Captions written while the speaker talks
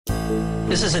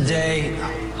This is a day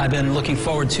I've been looking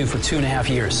forward to for 2.5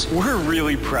 years. We're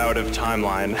really proud of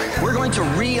Timeline. We're going to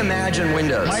reimagine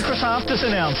Windows. Microsoft is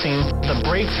announcing the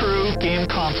breakthrough game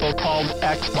console called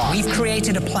Xbox. We've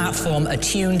created a platform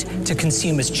attuned to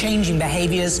consumers' changing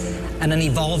behaviors and an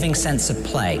evolving sense of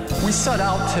play. We set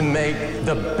out to make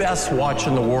the best watch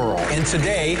in the world. And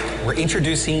today, we're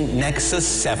introducing Nexus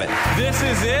 7. This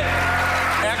is it,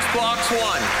 Xbox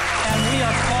One. And we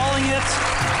are calling it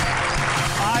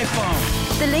iPhone.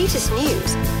 The latest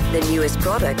news, the newest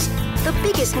products, the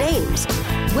biggest names.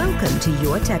 Welcome to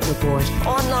Your Tech Report.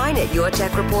 Online at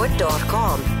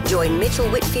YourTechReport.com. Join Mitchell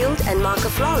Whitfield and Mark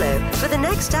Aflalo for the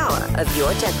next hour of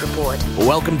Your Tech Report.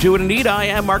 Welcome to it indeed. I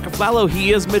am Mark Aflalo.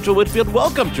 He is Mitchell Whitfield.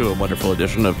 Welcome to a wonderful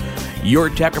edition of Your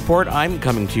Tech Report. I'm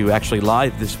coming to you actually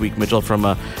live this week, Mitchell,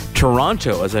 from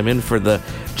Toronto, as I'm in for the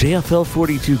JFL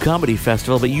 42 Comedy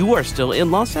Festival, but you are still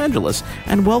in Los Angeles,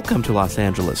 and welcome to Los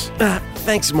Angeles.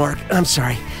 Thanks, Mark. I'm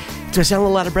sorry. Do I sound a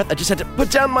little out of breath? I just had to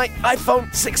put down my iPhone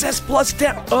 6S Plus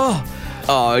down. Oh,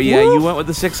 yeah, you went with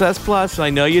the 6S Plus. I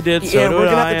know you did. Yeah, we're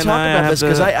going to have to talk about this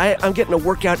because I'm getting a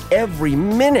workout every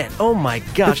minute. Oh, my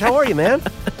gosh. How are you, man?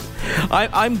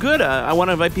 I'm good. I want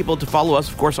to invite people to follow us,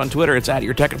 of course, on Twitter. It's at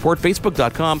YourTechReport,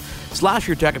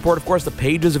 Facebook.com/YourTechReport. Of course, the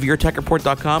pages of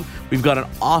YourTechReport.com. We've got an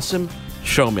awesome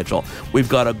show, Mitchell. We've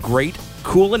got a great,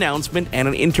 cool announcement and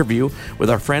an interview with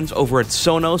our friends over at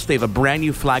Sonos. They have a brand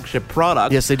new flagship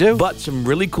product. Yes, they do. But some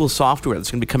really cool software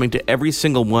that's going to be coming to every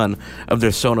single one of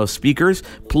their Sonos speakers.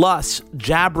 Plus,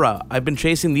 Jabra. I've been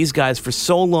chasing these guys for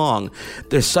so long.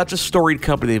 They're such a storied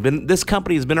company. This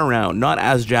company has been around, not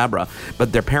as Jabra,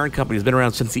 but their parent company has been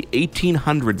around since the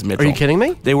 1800s, Mitchell. Are you kidding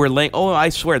me? They were I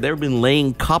swear, they've been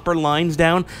laying copper lines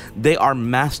down. They are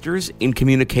masters in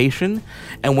communication.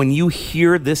 And when you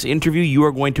hear this interview, you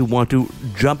are going to want to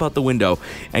jump out the window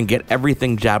and get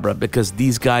everything Jabra, because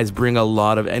these guys bring a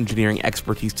lot of engineering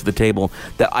expertise to the table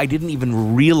that I didn't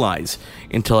even realize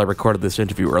until I recorded this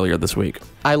interview earlier this week.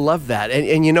 I love that.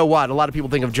 And you know what? A lot of people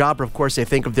think of Jabra, of course, they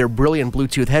think of their brilliant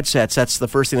Bluetooth headsets. That's the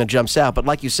first thing that jumps out. But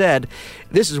like you said,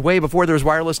 this is way before there was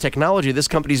wireless technology. This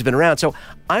company's been around. So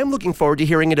I'm looking forward to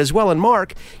hearing it as well. And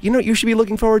Mark, you know what you should be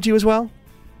looking forward to as well?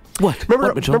 What?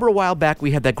 Remember a while back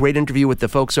we had that great interview with the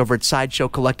folks over at Sideshow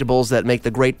Collectibles that make the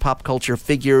great pop culture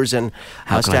figures and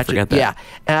how can I forget that?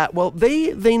 Yeah. Well,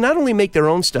 they not only make their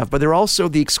own stuff, but they're also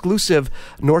the exclusive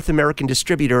North American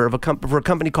distributor of for a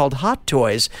company called Hot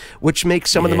Toys, which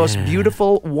makes some of the most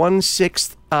beautiful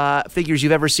 1/6 figures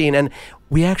you've ever seen. And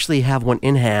we actually have one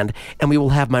in hand, and we will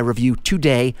have my review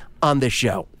today on this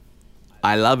show.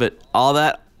 I love it. All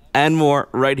that and more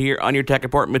right here on Your Tech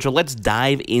Report. Mitchell, let's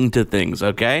dive into things,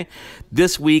 okay?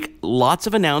 This week, lots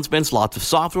of announcements, lots of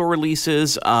software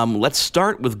releases. Let's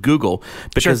start with Google,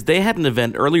 because they had an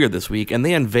event earlier this week, and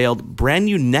they unveiled brand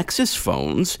new Nexus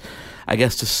phones, I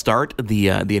guess, to start the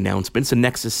announcements. The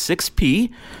Nexus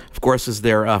 6P, of course, is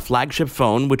their flagship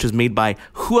phone, which is made by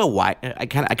Huawei. I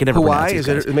can never pronounce it. Is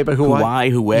it made by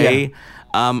Huawei? Huawei.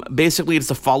 Yeah. Basically,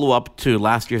 it's a follow-up to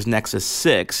last year's Nexus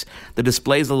 6. The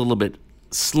display is a little bit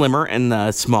slimmer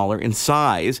and smaller in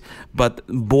size, but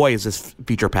boy, is this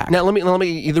feature packed. Now, let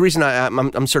me. The reason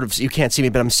I'm sort of, you can't see me,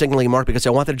 but I'm signaling Mark because I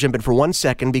wanted to jump in for 1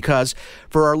 second, because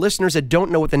for our listeners that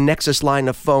don't know what the Nexus line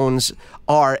of phones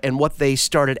are and what they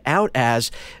started out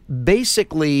as,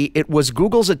 basically it was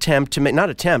Google's attempt to make,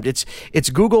 it's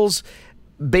Google's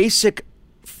basic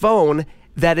phone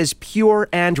that is pure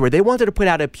Android. They wanted to put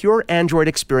out a pure Android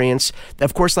experience.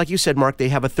 Of course, like you said, Mark, they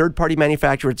have a third-party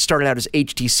manufacturer. It started out as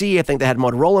HTC. I think they had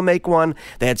Motorola make one.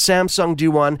 They had Samsung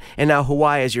do one. And now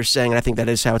Huawei, as you're saying, and I think that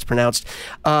is how it's pronounced.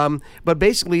 But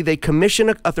basically, they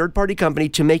commission a third-party company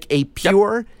to make a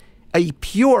pure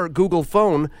Google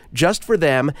phone just for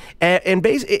them, and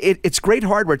it's great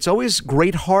hardware. It's always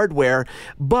great hardware,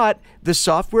 but the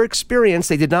software experience,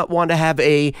 they did not want to have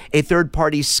a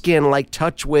third-party skin like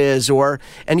TouchWiz or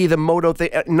any of the Moto thing.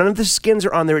 None of the skins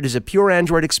are on there. It is a pure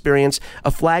Android experience,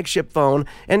 a flagship phone.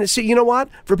 And see, you know what?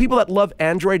 For people that love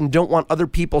Android and don't want other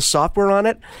people's software on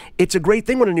it, it's a great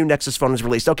thing when a new Nexus phone is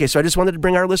released. Okay, so I just wanted to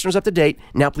bring our listeners up to date.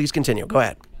 Now please continue. Go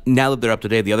ahead. Now that they're up to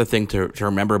date, the other thing to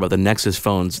remember about the Nexus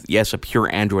phones, yes, a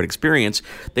pure Android experience,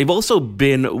 they've also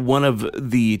been one of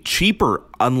the cheaper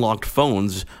unlocked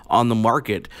phones on the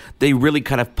market. They really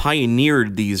kind of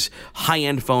pioneered these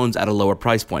high-end phones at a lower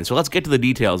price point. So let's get to the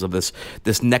details of this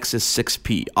Nexus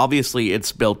 6P. Obviously,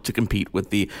 it's built to compete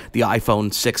with the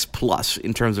iPhone 6 Plus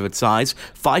in terms of its size.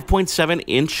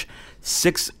 5.7-inch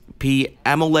 6 1080p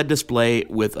AMOLED display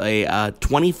with a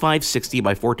 2560 by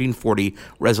 1440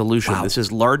 resolution. Wow. This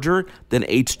is larger than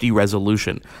HD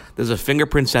resolution. There's a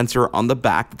fingerprint sensor on the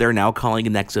back that they're now calling a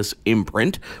Nexus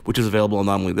Imprint, which is available on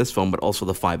not only this phone, but also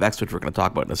the 5X, which we're going to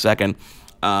talk about in a second.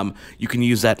 You can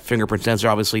use that fingerprint sensor,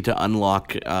 obviously, to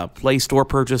unlock Play Store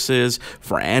purchases,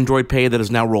 for Android Pay that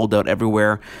is now rolled out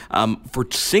everywhere. For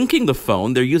syncing the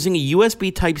phone, they're using a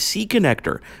USB Type-C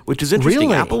connector, which is interesting.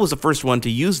 Really? Apple was the first one to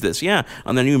use this,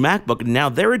 on their new MacBook, and now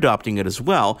they're adopting it as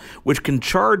well, which can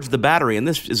charge the battery, and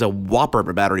this is a whopper of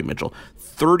a battery, Mitchell,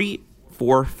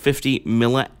 450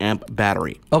 milliamp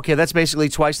battery. Okay, that's basically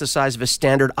twice the size of a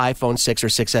standard iPhone 6 or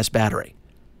 6S battery.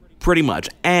 Pretty much.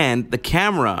 And the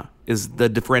camera is the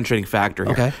differentiating factor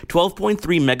here. Okay. 12.3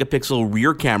 megapixel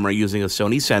rear camera using a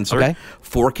Sony sensor. Okay.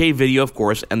 4K video, of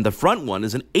course, and the front one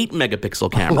is an 8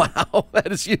 megapixel camera. Wow,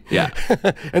 that is huge. Yeah.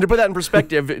 And to put that in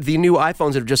perspective, the new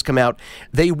iPhones that have just come out,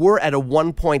 they were at a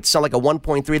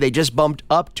 1.3. They just bumped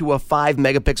up to a 5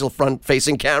 megapixel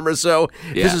front-facing camera. So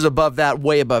this is above that,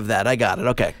 way above that. I got it.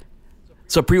 Okay.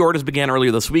 So pre-orders began earlier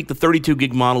this week. The 32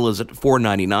 gig model is at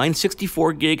 $499,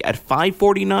 64 gig at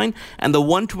 $549, and the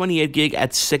 128 gig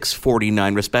at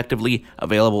 $649, respectively,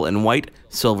 available in white,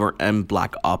 silver, and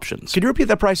black options. Could you repeat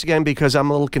that price again, because I'm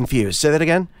a little confused? Say that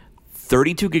again.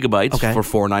 32 gigabytes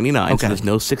for $499, so there's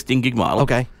no 16 gig model.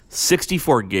 Okay.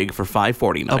 64 gig for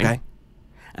 $549. Okay.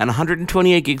 And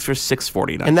 128 gigs for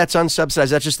 $649. And that's unsubsidized.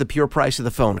 That's just the pure price of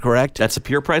the phone, correct? That's the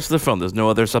pure price of the phone. There's no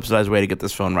other subsidized way to get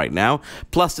this phone right now.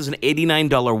 Plus, there's an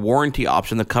 $89 warranty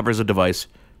option that covers a device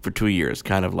for 2 years,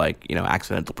 kind of like,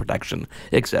 accidental protection,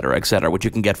 et cetera, which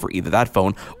you can get for either that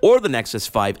phone or the Nexus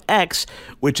 5X,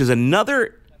 which is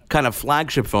another kind of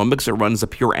flagship phone because it runs a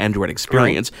pure Android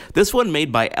experience. Right. This one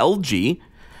made by LG.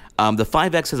 The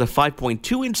 5X has a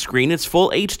 5.2-inch screen. It's full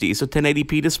HD, so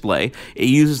 1080p display. It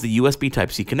uses the USB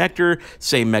Type-C connector,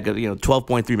 same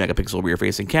 12.3 megapixel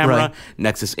rear-facing camera, right.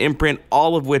 Nexus Imprint,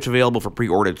 all of which available for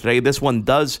pre-order today. This one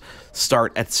does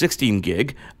start at 16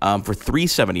 gig for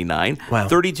 $379, wow.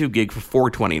 32 gig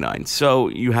for $429. So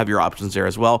you have your options there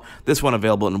as well. This one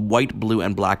available in white, blue,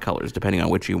 and black colors, depending on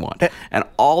which you want. And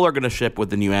all are going to ship with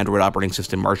the new Android operating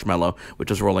system, Marshmallow, which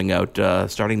is rolling out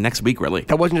starting next week, really.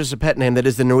 That wasn't just a pet name. That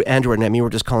is the new Android name. You were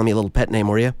just calling me a little pet name,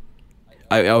 were you?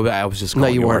 I was just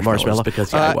calling you weren't Marshmallow.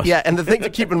 Because I was. Yeah, and the thing to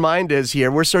keep in mind is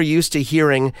here, we're so used to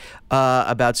hearing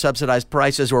about subsidized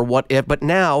prices or what if, but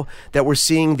now that we're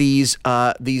seeing these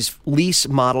lease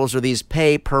models or these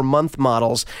pay per month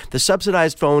models, the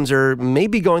subsidized phones are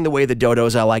maybe going the way of the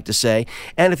dodos, I like to say.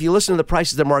 And if you listen to the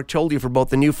prices that Mark told you for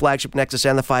both the new flagship Nexus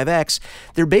and the 5X,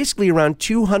 they're basically around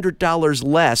 $200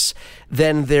 less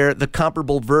than the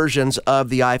comparable versions of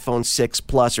the iPhone 6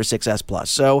 Plus or 6S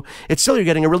Plus. So it's still, you're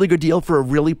getting a really good deal for a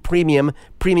really premium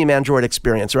Android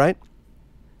experience, right?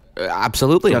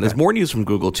 Absolutely. And there's more news from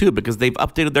Google, too, because they've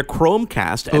updated their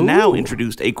Chromecast and now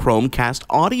introduced a Chromecast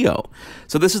Audio.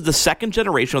 So this is the second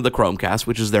generation of the Chromecast,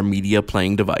 which is their media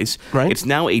playing device. Right. It's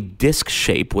now a disc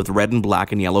shape with red and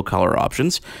black and yellow color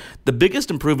options. The biggest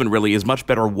improvement, really, is much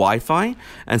better Wi-Fi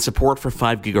and support for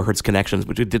 5 gigahertz connections,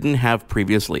 which it didn't have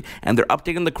previously. And they're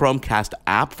updating the Chromecast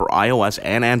app for iOS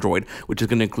and Android, which is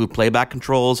going to include playback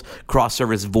controls,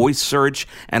 cross-service voice search,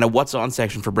 and a What's On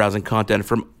section for browsing content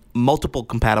from multiple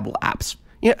compatible apps.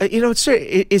 Yeah,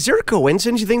 is there a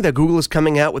coincidence, you think, that Google is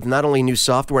coming out with not only new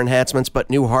software enhancements, but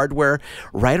new hardware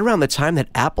right around the time that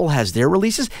Apple has their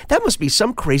releases? That must be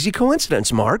some crazy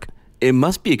coincidence, Mark. It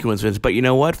must be a coincidence, but you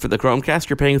know what? For the Chromecast,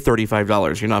 you're paying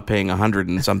 $35. You're not paying $100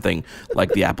 and something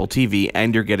like the Apple TV,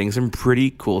 and you're getting some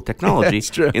pretty cool technology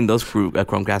in those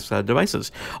Chromecast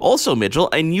devices. Also, Mitchell,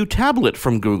 a new tablet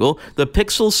from Google, the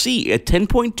Pixel C, a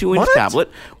 10.2-inch tablet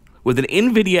with an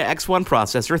NVIDIA X1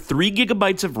 processor, 3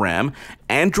 gigabytes of RAM,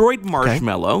 Android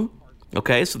Marshmallow.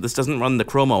 Okay, so this doesn't run the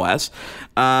Chrome OS.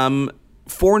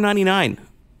 $499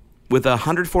 with a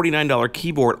 $149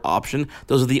 keyboard option.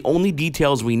 Those are the only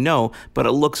details we know, but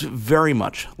it looks very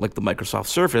much like the Microsoft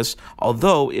Surface,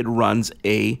 although it runs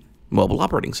a mobile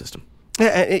operating system.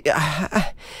 Yeah,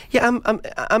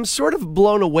 I'm sort of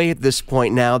blown away at this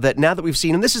point now that we've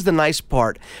seen, and this is the nice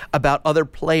part about other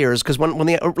players, because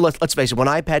let's face it, when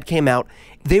iPad came out,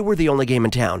 they were the only game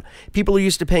in town. People are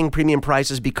used to paying premium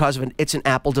prices because of it's an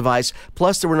Apple device,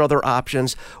 plus there were no other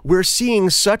options. We're seeing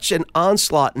such an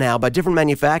onslaught now by different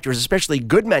manufacturers, especially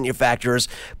good manufacturers,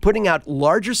 putting out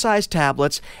larger size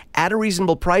tablets at a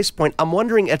reasonable price point. I'm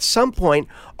wondering, at some point,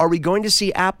 are we going to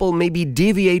see Apple maybe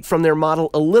deviate from their model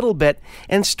a little bit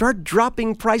and start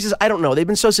dropping prices? I don't know. They've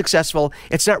been so successful.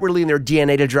 It's not really in their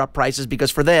DNA to drop prices, because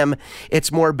for them,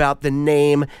 it's more about the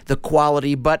name, the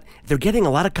quality, but they're getting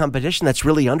a lot of competition that's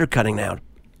really undercutting now.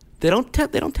 they don't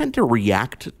tend to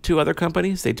react to other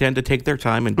companies. They tend to take their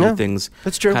time and do things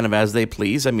that's true. kind of as they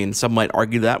please. I mean, some might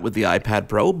argue that with the iPad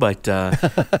Pro, but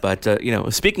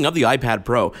speaking of the iPad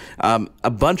Pro, a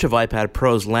bunch of iPad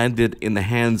Pros landed in the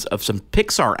hands of some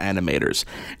Pixar animators,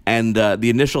 and the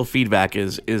initial feedback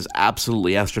is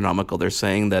absolutely astronomical. They're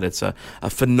saying that it's a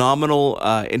phenomenal,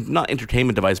 not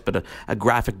entertainment device, but a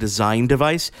graphic design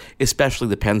device, especially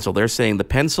the pencil. They're saying the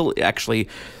pencil actually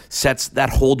sets that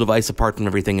whole device apart from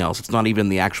everything else. It's not even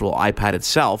the actual iPad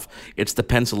itself. It's the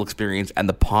pencil experience and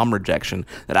the palm rejection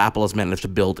that Apple has managed to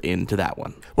build into that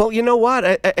one. Well, you know what?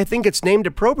 I think it's named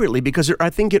appropriately because I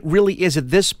think it really is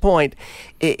at this point,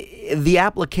 the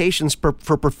applications for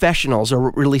professionals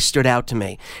are really stood out to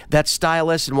me. That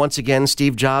stylus, and once again,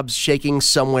 Steve Jobs shaking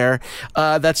somewhere,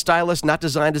 that stylus not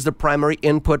designed as the primary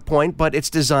input point, but it's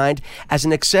designed as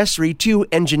an accessory to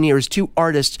engineers, to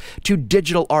artists, to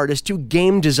digital artists, to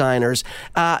game designers.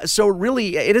 So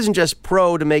really, it isn't just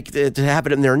pro to have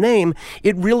it in their name.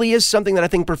 It really is something that I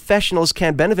think professionals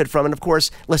can benefit from. And of course,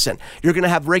 listen, you're going to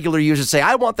have regular users say,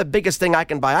 I want the biggest thing I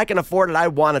can buy. I can afford it. I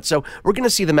want it. So we're going to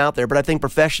see them out there. But I think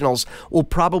professionals will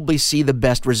probably see the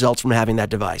best results from having that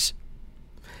device.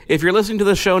 If you're listening to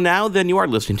the show now, then you are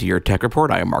listening to Your Tech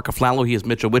Report. I am Mark Aflalo. He is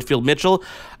Mitchell Whitfield. Mitchell,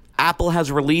 Apple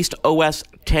has released OS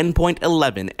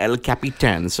 10.11 El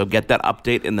Capitan, so get that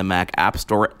update in the Mac App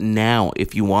Store now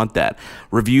if you want that.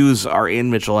 Reviews are in,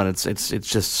 Mitchell, and it's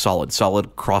just solid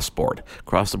across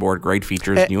the board, great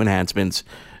features, new enhancements.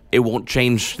 It won't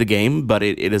change the game, but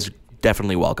it is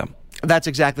definitely welcome. That's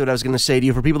exactly what I was going to say to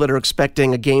you. For people that are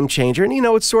expecting a game changer, and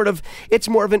it's more of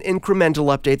an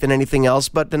incremental update than anything else.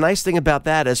 But the nice thing about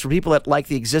that is for people that like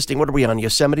the existing, what are we on,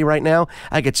 Yosemite right now?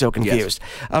 I get so confused.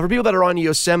 Yes. For people that are on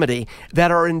Yosemite that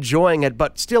are enjoying it,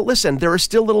 but still, listen, there are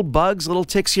still little bugs, little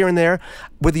ticks here and there.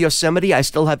 With Yosemite, I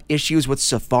still have issues with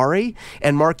Safari.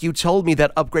 And Mark, you told me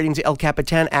that upgrading to El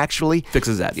Capitan actually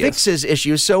fixes that. Fixes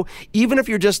issues. So even if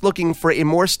you're just looking for a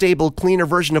more stable, cleaner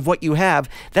version of what you have,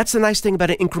 that's the nice thing about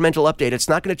an incremental update. It's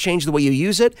not going to change the way you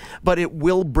use it, but it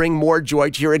will bring more joy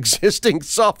to your existing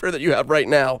software that you have right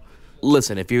now.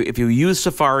 Listen, if you use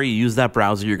Safari, you use that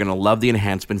browser, you're going to love the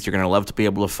enhancements. You're going to love to be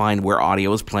able to find where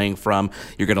audio is playing from.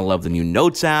 You're going to love the new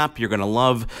Notes app. You're going to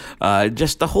love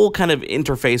just the whole kind of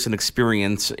interface and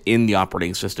experience in the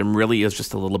operating system. Really is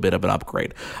just a little bit of an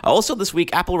upgrade. Also this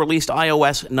week, Apple released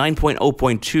iOS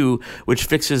 9.0.2, which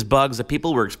fixes bugs that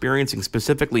people were experiencing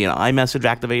specifically in iMessage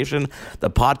activation.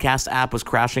 The podcast app was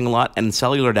crashing a lot, and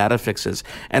cellular data fixes.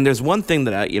 And there's one thing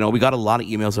that, we got a lot of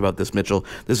emails about this, Mitchell.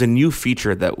 There's a new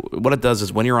feature that what it does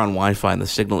is when you're on Wi-Fi and the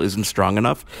signal isn't strong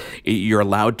enough, you're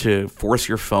allowed to force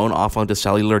your phone off onto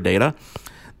cellular data.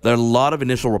 There are a lot of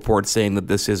initial reports saying that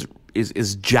this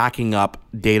is jacking up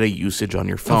data usage on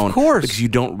your phone. Of course. Because you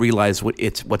don't realize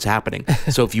what's happening.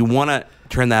 So if you want to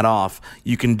turn that off,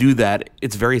 you can do that.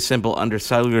 It's very simple. Under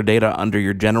cellular data, under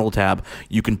your general tab,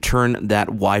 you can turn that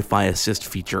Wi-Fi assist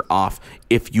feature off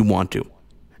if you want to.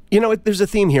 There's a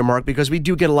theme here, Mark, because we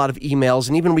do get a lot of emails,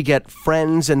 and even we get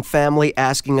friends and family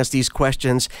asking us these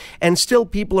questions, and still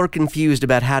people are confused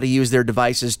about how to use their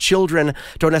devices. Children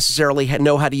don't necessarily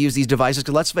know how to use these devices,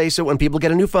 because let's face it, when people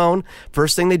get a new phone,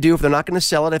 first thing they do, if they're not going to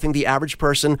sell it, I think the average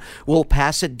person will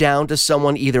pass it down to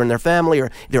someone either in their family or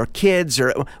their kids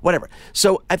or whatever.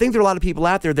 So I think there are a lot of people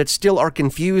out there that still are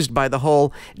confused by the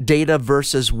whole data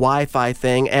versus Wi-Fi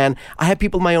thing, and I have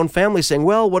people in my own family saying,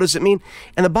 well, what does it mean?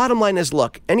 And the bottom line is,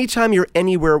 look, anytime you're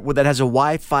anywhere that has a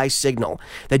Wi-Fi signal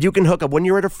that you can hook up, when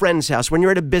you're at a friend's house, when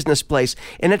you're at a business place,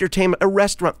 an entertainment, a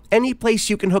restaurant, any place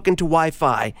you can hook into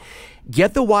Wi-Fi,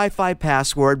 get the Wi-Fi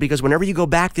password, because whenever you go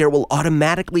back there, it will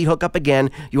automatically hook up again.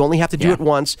 You only have to do it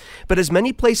once. But as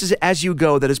many places as you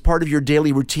go that is part of your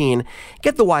daily routine,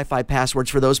 get the Wi-Fi passwords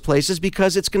for those places,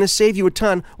 because it's going to save you a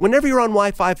ton. Whenever you're on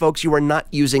Wi-Fi, folks, you are not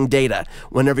using data.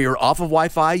 Whenever you're off of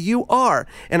Wi-Fi, you are.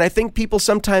 And I think people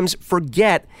sometimes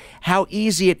forget how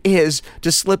easy it is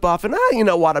to slip off and, you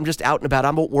know what, I'm just out and about,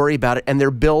 I won't worry about it, and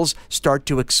their bills start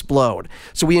to explode.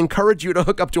 So we encourage you to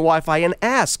hook up to Wi-Fi and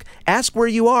ask where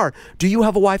you are. Do you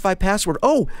have a Wi-Fi password?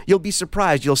 Oh, you'll be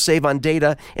surprised. You'll save on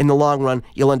data. In the long run,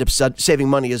 you'll end up saving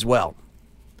money as well.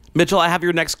 Mitchell, I have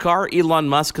your next car. Elon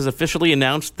Musk has officially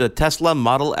announced the Tesla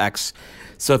Model X.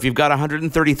 So if you've got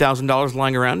 $130,000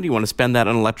 lying around, you want to spend that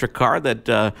on an electric car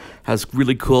that has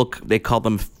really cool, they call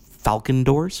them Falcon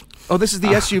doors. Oh, this is the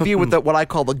SUV with what I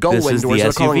call the gull wing doors. This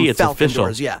is the SUV. It's Falcon official.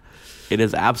 doors, yeah. It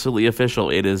is absolutely official.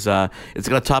 It is. It's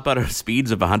going to top out at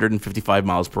speeds of 155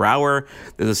 miles per hour.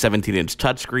 There's a 17-inch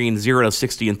touchscreen, 0 to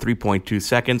 60 in 3.2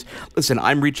 seconds. Listen,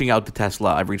 I'm reaching out to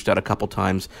Tesla. I've reached out a couple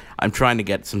times. I'm trying to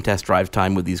get some test drive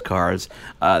time with these cars.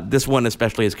 This one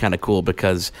especially is kind of cool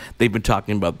because they've been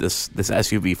talking about this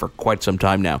SUV for quite some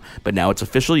time now. But now it's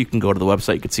official. You can go to the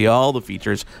website. You can see all the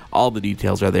features. All the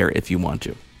details are there if you want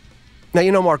to.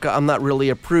 Now, Mark, I'm not really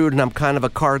a prude, and I'm kind of a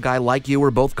car guy like you.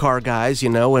 We're both car guys,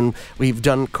 and we've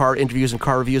done car interviews and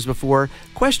car reviews before.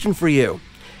 Question for you.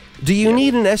 Do you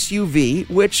need an SUV,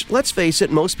 which, let's face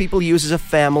it, most people use as a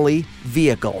family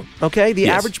vehicle, okay? The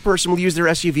average person will use their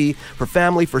SUV for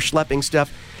family, for schlepping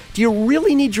stuff. Do you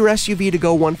really need your SUV to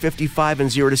go 155 and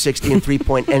 0 to 60 and 3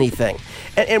 point anything?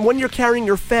 And when you're carrying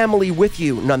your family with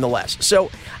you, nonetheless.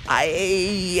 So,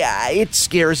 it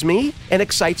scares me and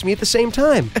excites me at the same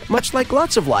time, much like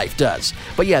lots of life does.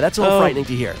 But yeah, that's a little frightening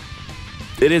to hear.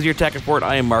 It is your Tech Report.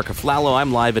 I am Mark Aflalo.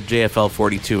 I'm live at JFL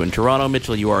 42 in Toronto.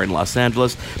 Mitchell, you are in Los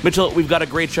Angeles. Mitchell, we've got a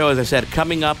great show, as I said.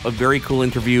 Coming up, a very cool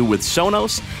interview with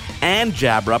Sonos and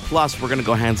Jabra. Plus, we're going to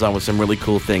go hands-on with some really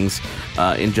cool things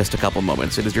in just a couple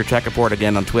moments. It is your Tech Report,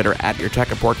 again, on Twitter, at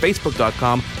YourTechReport,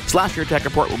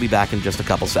 Facebook.com/YourTechReport. We'll be back in just a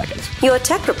couple seconds. Your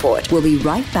Tech Report. We'll be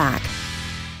right back.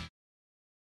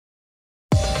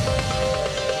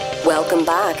 Welcome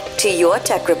back to Your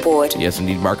Tech Report. Yes,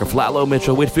 indeed. Mark Aflalo,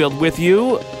 Mitchell Whitfield with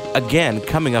you. Again,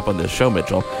 coming up on this show,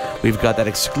 Mitchell, we've got that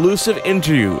exclusive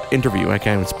interview. I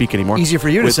can't even speak anymore. Easier for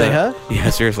you to say, huh? Yeah,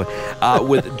 seriously.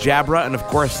 With Jabra, and of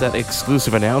course, that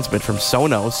exclusive announcement from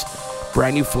Sonos.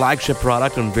 Brand new flagship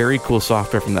product and very cool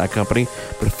software from that company.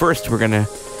 But first, we're going to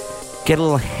get a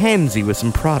little handsy with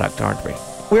some product, aren't we?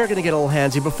 We are going to get a little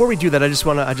handsy. Before we do that, I just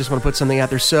want to put something out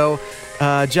there. So,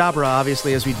 Jabra,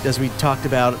 obviously, as we talked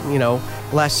about,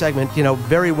 last segment,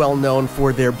 very well known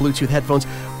for their Bluetooth headphones.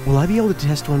 Will I be able to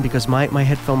test one? Because my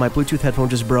Bluetooth headphone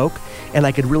just broke, and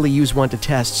I could really use one to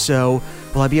test. So,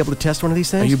 will I be able to test one of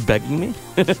these things? Are you begging me?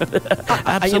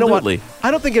 Absolutely. You know what? I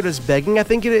don't think it is begging. I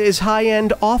think it is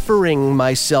high-end offering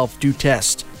myself to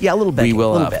test. Yeah, a little begging. We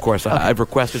will, of course. Okay. I've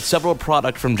requested several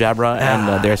products from Jabra,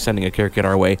 and they're sending a care kit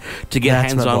our way to get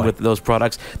hands-on with those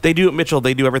products. They do, Mitchell,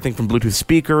 they do everything from Bluetooth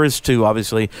speakers to,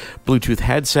 obviously, Bluetooth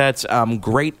headsets.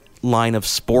 Great line of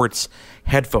sports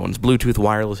headphones, Bluetooth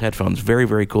wireless headphones. Very,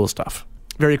 very cool stuff.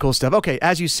 Very cool stuff. Okay,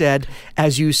 as you said,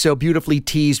 as you so beautifully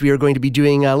teased, we are going to be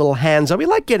doing a little hands-on. We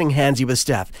like getting handsy with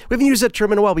stuff. We haven't used that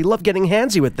term in a while. We love getting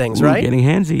handsy with things, right? Getting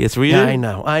handsy, yes we do. I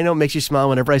know. It makes you smile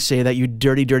whenever I say that, you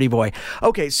dirty, dirty boy.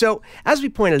 Okay, so as we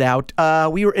pointed out,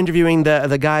 we were interviewing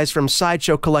the guys from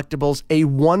Sideshow Collectibles, a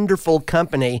wonderful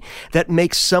company that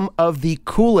makes some of the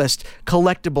coolest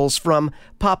collectibles from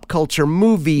pop culture,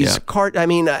 movies,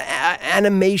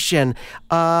 animation,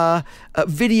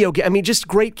 video game. Just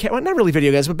great, not really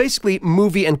video games, but basically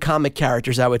movie and comic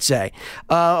characters, I would say.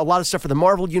 A lot of stuff for the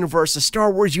Marvel universe, the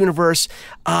Star Wars universe,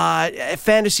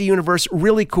 fantasy universe,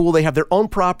 really cool. They have their own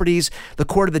properties, the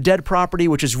Court of the Dead property,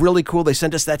 which is really cool. They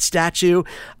sent us that statue.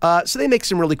 So they make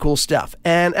some really cool stuff.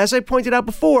 And as I pointed out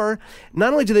before,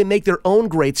 not only do they make their own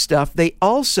great stuff, they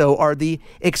also are the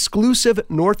exclusive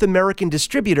North American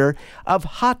distributor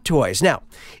of Hot Toys. Now,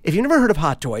 if you've never heard of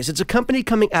Hot Toys, it's a company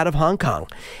coming out of Hong Kong.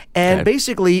 And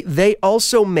basically, they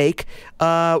also make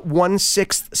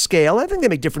 1/6 scale, I think they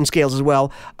make different scales as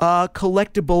well,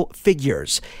 collectible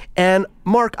figures. And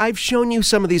Mark, I've shown you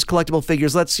some of these collectible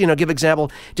figures. Let's, give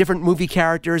example, different movie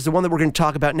characters. The one that we're going to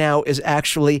talk about now is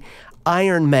actually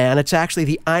Iron Man. It's actually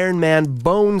the Iron Man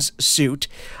Bones suit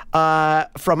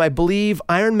from, I believe,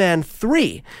 Iron Man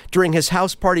 3 during his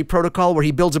house party protocol, where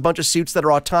he builds a bunch of suits that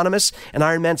are autonomous, and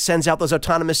Iron Man sends out those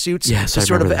autonomous suits as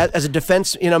a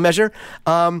defense, measure.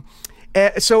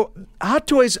 So Hot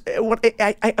Toys,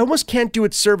 I almost can't do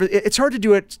it service. It's hard to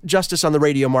do it justice on the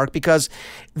radio, Mark, because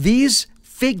these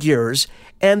figures,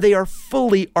 and they are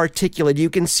fully articulated. You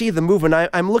can see the movement.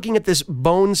 I'm looking at this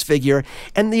Bones figure,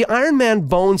 and the Iron Man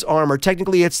Bones armor,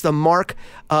 technically it's the Mark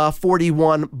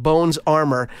 41 Bones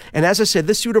armor. And as I said,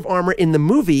 this suit of armor in the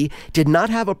movie did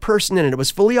not have a person in it. It was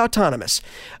fully autonomous.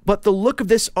 But the look of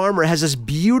this armor has this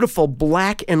beautiful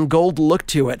black and gold look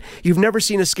to it. You've never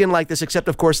seen a skin like this, except,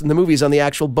 of course, in the movies on the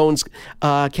actual Bones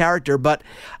character. But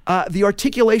the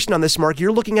articulation on this, Mark,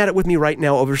 you're looking at it with me right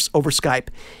now over Skype.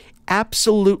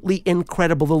 absolutely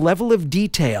incredible. The level of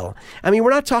detail. I mean,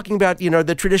 we're not talking about,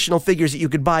 the traditional figures that you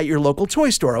could buy at your local toy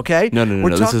store, okay? No.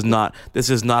 This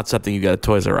is not something you get at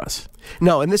Toys R Us.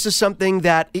 No, and this is something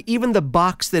that even the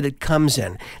box that it comes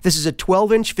in, this is a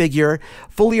 12-inch figure,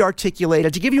 fully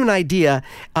articulated. To give you an idea,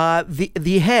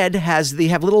 the head they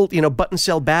have little, button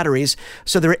cell batteries.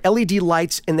 So there are LED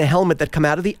lights in the helmet that come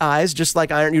out of the eyes, just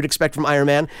like you'd expect from Iron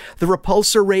Man. The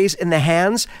repulsor rays in the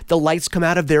hands, the lights come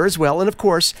out of there as well. And of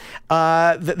course,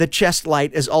 the chest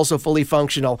light is also fully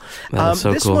functional. That's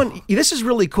so this cool. This is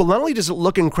really cool. Not only does it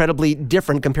look incredibly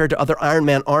different compared to other Iron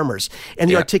Man armors, and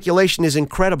the articulation is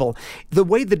incredible. The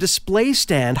way the display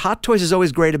stand, Hot Toys is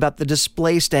always great about the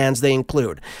display stands they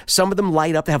include. Some of them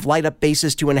light up, they have light up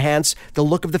bases to enhance the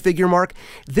look of the figure, Mark.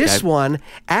 This one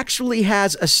actually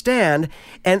has a stand,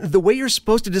 and the way you're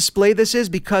supposed to display this is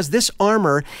because this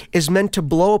armor is meant to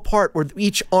blow apart, where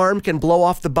each arm can blow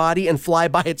off the body and fly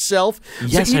by itself.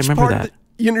 Yes, I remember that.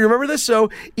 You remember this? So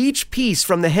each piece,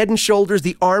 from the head and shoulders,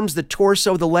 the arms, the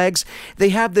torso, the legs, they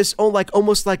have this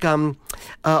almost like a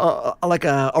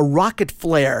rocket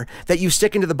flare that you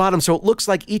stick into the bottom. So it looks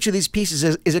like each of these pieces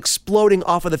is exploding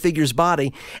off of the figure's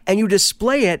body, and you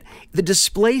display it. The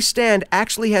display stand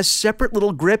actually has separate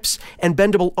little grips and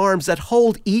bendable arms that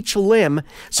hold each limb.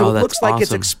 So it looks like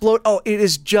it's explode. Oh, it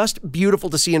is just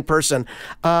beautiful to see in person.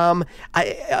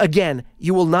 Again,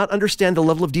 you will not understand the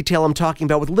level of detail I'm talking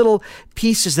about with little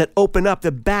pieces that open up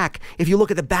the back. If you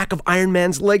look at the back of Iron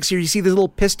Man's legs here, you see the little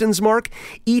pistons, Mark?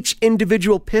 Each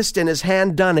individual piston is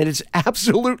hand done, and it's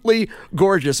absolutely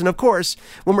gorgeous. And of course,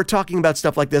 when we're talking about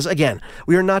stuff like this, again,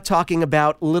 we are not talking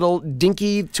about little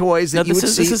dinky toys that you would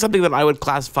see. This is something that I would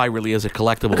classify really as a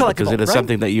collectible because it is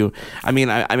something that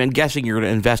I'm guessing you're going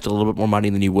to invest a little bit more money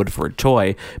than you would for a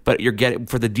toy, but you're getting,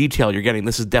 for the detail you're getting,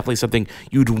 this is definitely something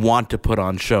you'd want to put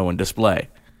on show and display.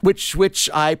 Which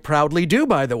I proudly do,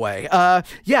 by the way.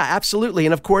 Yeah, absolutely.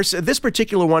 And of course, this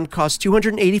particular one costs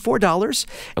 $284,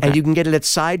 and you can get it at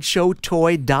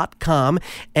sideshowtoy.com.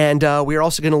 And we're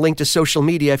also going to link to social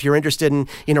media if you're interested in,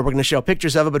 we're going to show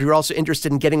pictures of it, but if you're also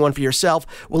interested in getting one for yourself,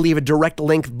 we'll leave a direct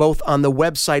link both on the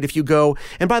website if you go.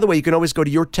 And by the way, you can always go to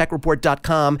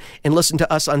YourTechReport.com and listen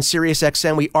to us on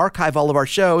SiriusXM. We archive all of our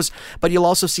shows, but you'll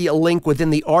also see a link within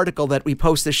the article that we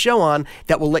post the show on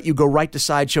that will let you go right to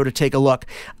Sideshow to take a look.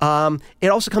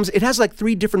 It has like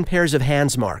 3 different pairs of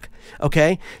hands, Mark.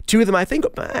 Okay? 2 of them, I think,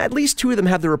 at least 2 of them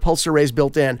have the repulsor rays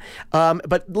built in.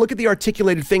 But look at the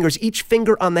articulated fingers. Each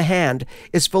finger on the hand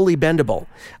is fully bendable.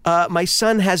 My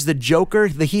son has the Joker,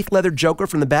 the Heath Ledger Joker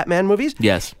from the Batman movies.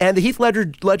 Yes. And the Heath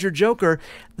Ledger Joker,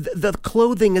 the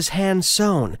clothing is hand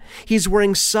sewn. He's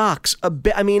wearing socks.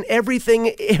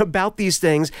 Everything about these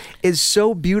things is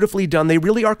so beautifully done. They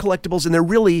really are collectibles, and they're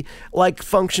really like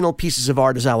functional pieces of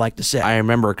art, as I like to say. I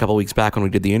remember a couple weeks back when we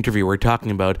did the interview, we were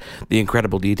talking about the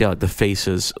incredible detail, like the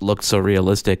faces looked so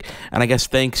realistic. And I guess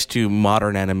thanks to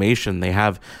modern animation, they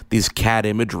have these CAD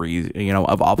imagery,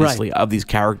 of these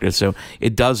characters. So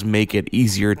it does make it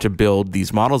easier to build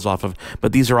these models off of.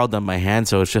 But these are all done by hand,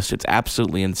 so it's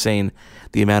absolutely insane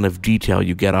the amount of detail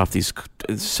you get off these.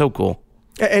 It's so cool.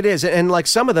 It is, and like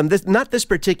some of them, not this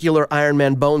particular Iron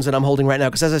Man bones that I'm holding right now,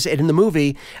 because as I said in the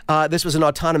movie, this was an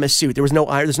autonomous suit. There's no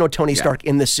Tony Stark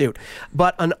in the suit.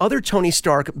 But on other Tony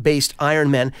Stark-based Iron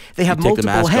Men, they have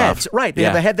multiple heads. Right, they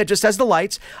have a head that just has the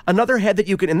lights, another head that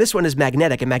you can, and this one is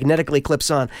magnetic and magnetically clips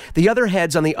on. The other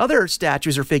heads on the other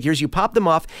statues or figures, you pop them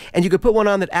off, and you could put one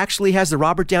on that actually has the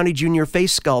Robert Downey Jr.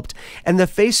 face sculpt, and the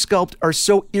face sculpt are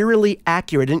so eerily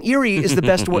accurate. And eerie is the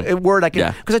best word I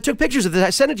can, because I took pictures of this. I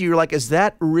sent it to you. You're like, is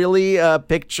that really a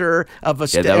picture of a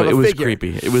figure? It was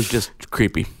creepy. It was just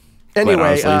creepy.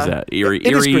 Anyway, eerie,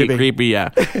 creepy. Yeah,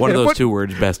 one of those 2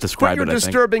 words best describe it. Put your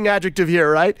disturbing adjective here,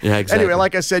 right? Yeah, exactly. Anyway,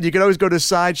 like I said, you can always go to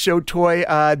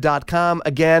sideshowtoy.com.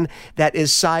 Again, that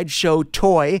is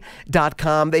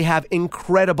sideshowtoy.com. They have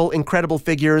incredible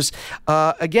figures.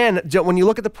 Again, when you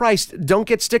look at the price, don't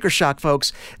get sticker shock,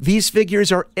 folks. These figures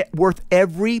are worth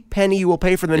every penny you will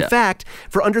pay for them. In fact,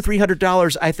 for under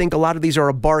 $300, I think a lot of these are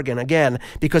a bargain. Again,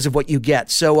 because of what you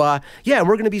get. So, and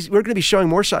we're going to be showing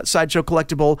more Sideshow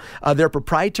collectible. Their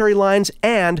proprietary lines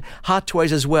and Hot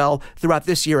Toys as well throughout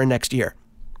this year and next year.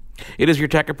 It is your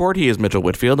Tech Report. He is Mitchell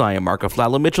Whitfield. I am Marco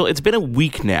Flallow. Mitchell, it's been a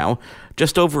week now,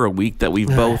 just over a week, that we've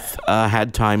both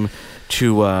had time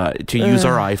to use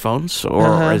our iPhones,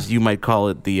 or as you might call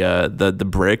it, the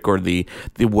brick or the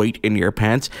weight in your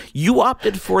pants. You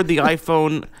opted for the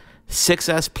iPhone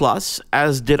 6S Plus,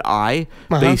 as did I,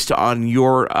 based on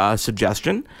your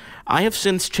suggestion. I have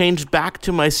since changed back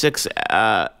to my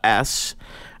 6S.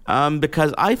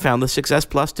 Because I found the 6S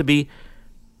Plus to be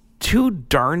too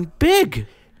darn big.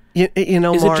 You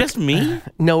know, is Mark, it just me?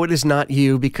 No, it is not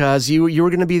you, because you were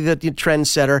going to be the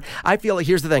trendsetter. I feel like,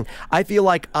 here's the thing. I feel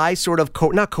like I sort of,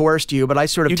 not coerced you, but I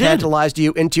sort of tantalized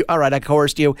you into, all right, I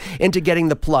coerced you into getting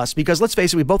the Plus, because let's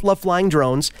face it, we both love flying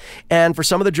drones. And for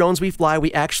some of the drones we fly,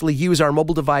 we actually use our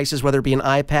mobile devices, whether it be an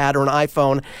iPad or an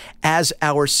iPhone, as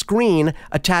our screen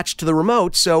attached to the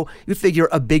remote. So you figure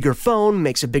a bigger phone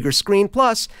makes a bigger screen.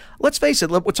 Plus, let's face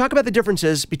it, we'll talk about the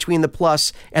differences between the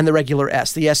Plus and the regular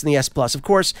S, the S and the S Plus. Of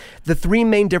course, the three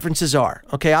main differences are,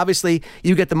 okay, obviously,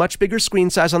 you get the much bigger screen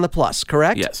size on the Plus,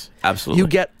 correct? Yes, absolutely. You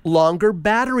get longer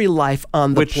battery life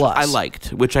on the Plus.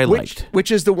 Which I liked. Which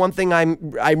is the one thing I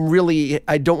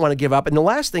don't want to give up. And the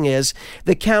last thing is,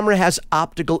 the camera has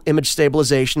optical image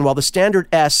stabilization, while the standard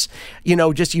S,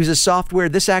 just uses software.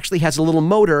 This actually has a little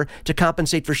motor to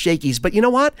compensate for shakies. But you know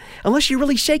what? Unless you're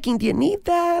really shaking, do you need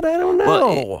that? I don't know.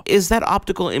 Well, is that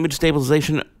optical image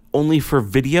stabilization only for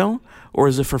video, or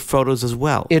is it for photos as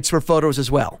well? It's for photos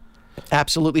as well.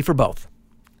 Absolutely for both.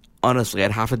 Honestly,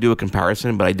 I'd have to do a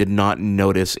comparison, but I did not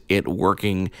notice it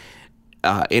working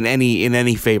in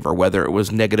any favor, whether it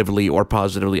was negatively or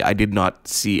positively. I did not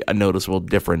see a noticeable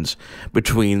difference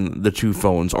between the two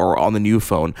phones or on the new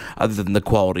phone, other than the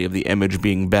quality of the image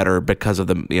being better because of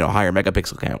the higher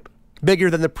megapixel count.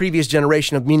 Bigger than the previous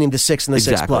generation of, meaning the 6 and the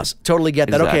 6 Plus. Totally get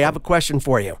that. Exactly. Okay, I have a question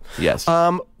for you. Yes.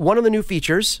 One of the new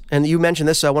features, and you mentioned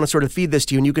this, so I want to sort of feed this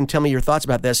to you, and you can tell me your thoughts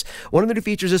about this. One of the new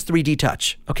features is 3D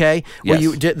touch, okay? Yes.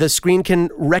 Where the screen can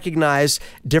recognize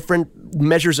different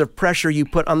measures of pressure you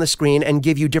put on the screen and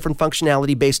give you different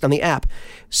functionality based on the app.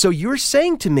 So you're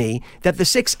saying to me that the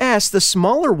 6S, the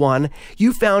smaller one,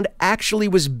 you found actually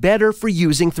was better for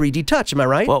using 3D touch, am I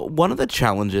right? Well, one of the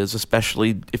challenges,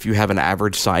 especially if you have an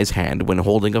average size hand when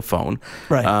holding a phone,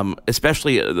 right.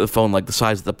 Especially the phone like the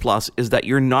size of the Plus, is that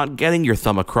you're not getting your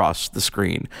thumb across the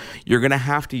screen. You're going to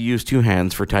have to use two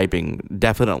hands for typing,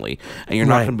 definitely, and you're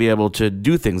not going to be able to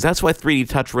do things. That's why 3D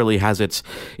touch really has its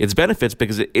benefits,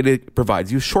 because it provides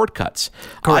you shortcuts.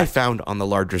 Correct. I found on the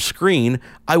larger screen,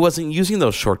 I wasn't using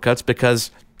those shortcuts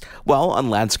because, well, on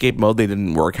landscape mode, they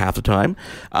didn't work half the time.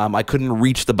 I couldn't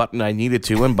reach the button I needed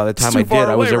to, and by the time I did,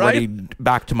 I was already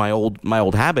back to my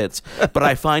old habits. But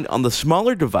I find on the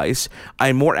smaller device,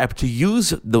 I'm more apt to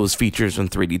use those features in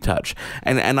 3D Touch.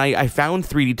 And I found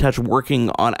 3D Touch working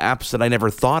on apps that I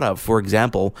never thought of. For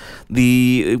example,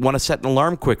 you want to set an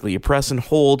alarm quickly. You press and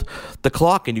hold the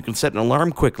clock, and you can set an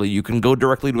alarm quickly. You can go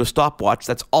directly to a stopwatch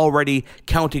that's already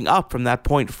counting up from that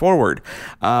point forward.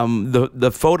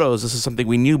 The photos, this is something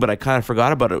we knew, but I kind of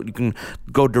forgot about it. You can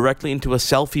go directly into a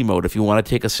selfie mode if you want to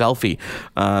take a selfie.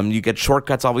 You get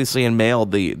shortcuts, obviously, in Mail.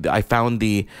 I found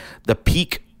the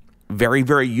peek very,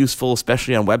 very useful,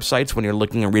 especially on websites when you're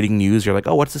looking and reading news. You're like,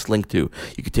 oh, what's this link to?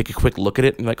 You can take a quick look at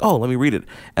it and you're like, oh, let me read it.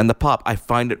 And the pop, I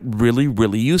find it really,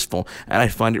 really useful. And I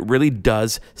find it really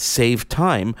does save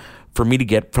time for me to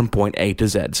get from point A to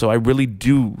Z. So I really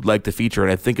do like the feature,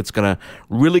 and I think it's going to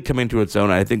really come into its own.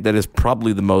 I think that is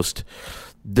probably the most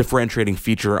differentiating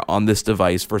feature on this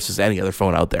device versus any other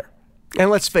phone out there. And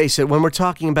let's face it, when we're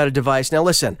talking about a device, now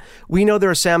listen, we know there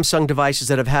are Samsung devices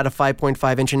that have had a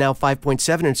 5.5 inch and now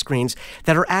 5.7 inch screens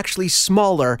that are actually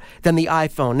smaller than the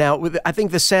iPhone. Now, I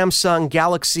think the Samsung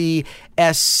Galaxy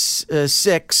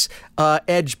S6,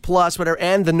 Edge Plus, whatever,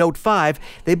 and the Note 5,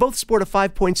 they both sport a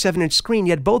 5.7 inch screen,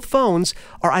 yet both phones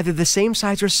are either the same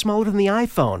size or smaller than the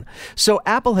iPhone. So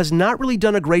Apple has not really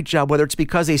done a great job, whether it's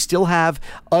because they still have,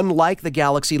 unlike the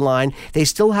Galaxy line, they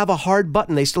still have a hard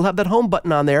button. They still have that home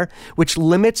button on there, which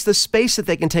limits the space that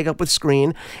they can take up with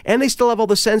screen, and they still have all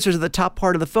the sensors at the top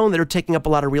part of the phone that are taking up a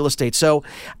lot of real estate. So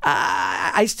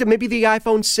maybe the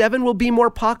iPhone 7 will be more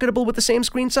pocketable with the same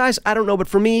screen size. I don't know, but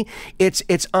for me,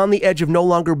 it's on the edge of no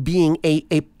longer being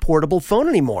a portable phone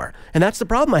anymore, and that's the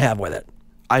problem I have with it.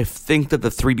 I think that the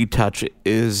 3D Touch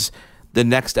is the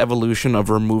next evolution of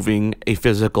removing a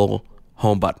physical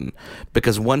home button,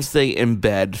 because once they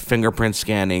embed fingerprint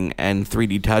scanning and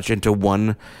 3D Touch into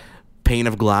one pane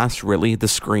of glass, really, the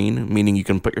screen, meaning you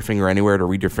can put your finger anywhere to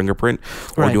read your fingerprint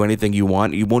or do anything you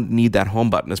want. You won't need that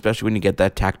home button, especially when you get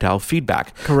that tactile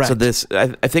feedback. Correct. So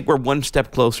I think we're one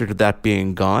step closer to that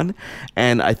being gone,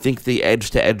 and I think the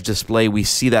edge-to-edge display, we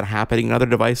see that happening in other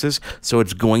devices, so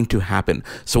it's going to happen.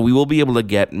 So we will be able to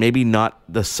get maybe not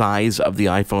the size of the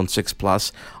iPhone 6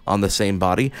 Plus on the same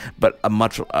body, but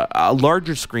a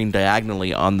larger screen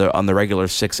diagonally on the regular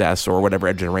 6S or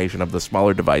whatever generation of the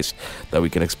smaller device that we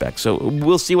can expect. So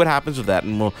we'll see what happens with that,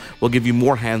 and we'll give you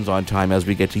more hands-on time as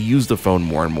we get to use the phone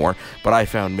more and more. But I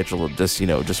found Mitchell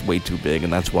just way too big,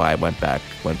 and that's why I went back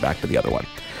to the other one.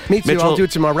 Me too. Mitchell, I'll do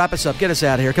it tomorrow. Wrap us up. Get us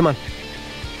out of here. Come on.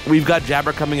 we've got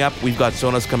Jabra coming up. We've got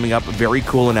Sonos coming up. Very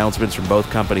cool announcements from both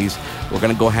companies. We're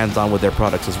going to go hands-on with their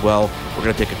products as well. We're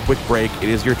going to take a quick break. It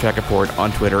is Your Tech Report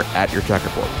on Twitter at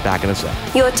YourTechReport. Back in a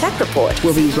sec. Your Tech Report.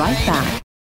 We'll be right back.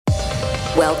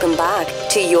 Welcome back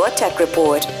to Your Tech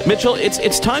Report. Mitchell,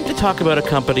 it's time to talk about a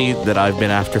company that I've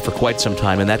been after for quite some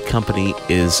time, and that company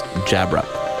is Jabra.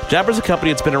 Jabra's a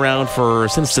company that's been around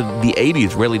since the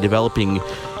 80s, really developing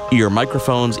ear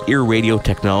microphones, ear radio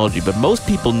technology, but most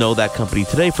people know that company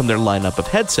today from their lineup of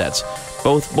headsets,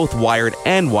 both wired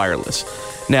and wireless.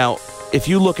 Now, if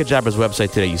you look at Jabra's website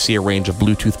today, you see a range of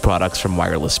Bluetooth products from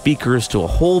wireless speakers to a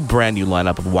whole brand new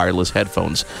lineup of wireless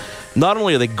headphones. Not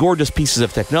only are they gorgeous pieces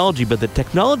of technology, but the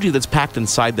technology that's packed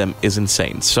inside them is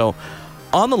insane. So,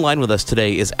 on the line with us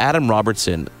today is Adam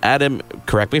Robertson. Adam,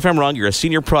 correct me if I'm wrong, you're a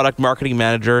senior product marketing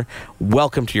manager.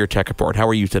 Welcome to Your Tech Report. How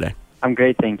are you today? I'm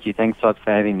great, thank you. Thanks a lot for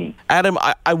having me. Adam,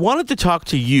 I wanted to talk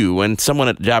to you and someone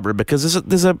at Jabra because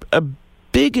there's a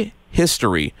big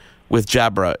history with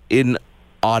Jabra in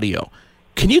audio.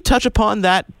 Can you touch upon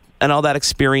that and all that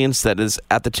experience that is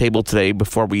at the table today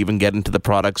before we even get into the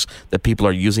products that people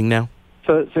are using now?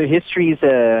 So history is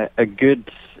a good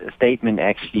statement,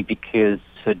 actually, because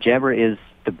Jabra is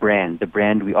the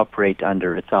brand we operate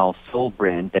under. It's our sole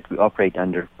brand that we operate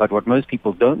under. But what most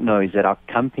people don't know is that our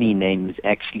company name is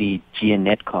actually GN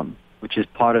Netcom, which is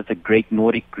part of the Great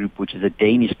Nordic Group, which is a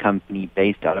Danish company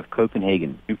based out of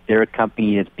Copenhagen. They're a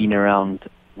company that's been around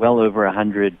well over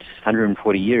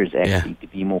 140 years, actually, to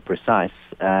be more precise.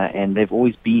 And they've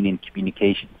always been in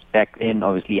communications. Back then,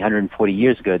 obviously, 140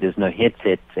 years ago, there's no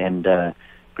headsets and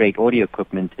great audio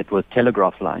equipment. It was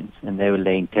telegraph lines, and they were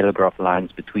laying telegraph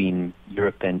lines between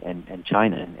Europe and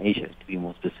China and Asia, to be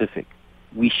more specific.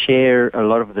 We share a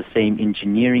lot of the same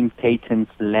engineering,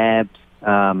 patents, labs.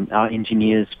 Our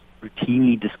engineers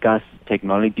routinely discuss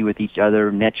technology with each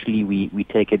other. Naturally, we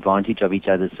take advantage of each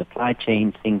other's supply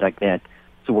chains, things like that.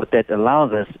 So what that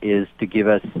allows us is to give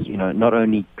us, not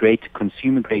only great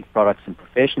consumer-grade products and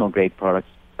professional-grade products,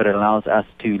 but it allows us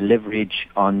to leverage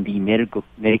on the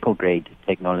medical-grade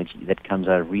technology that comes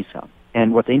out of ReSound.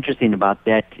 And what's interesting about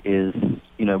that is,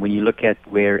 when you look at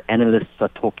where analysts are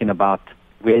talking about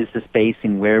where's the space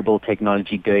in wearable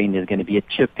technology going, there's going to be a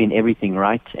chip in everything,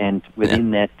 right? And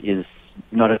within that is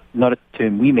not a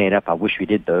term we made up. I wish we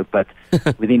did, though. But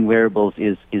within wearables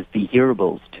is the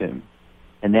hearables term.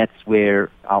 And that's where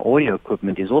our audio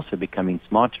equipment is also becoming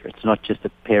smarter. It's not just a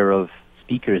pair of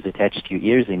speakers attached to your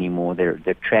ears anymore.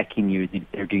 They're tracking you.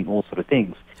 They're doing all sort of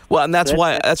things. Well, and that's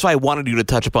why I wanted you to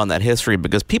touch upon that history,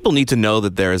 because people need to know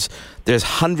that there's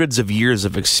hundreds of years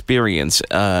of experience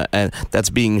and that's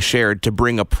being shared to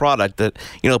bring a product that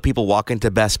people walk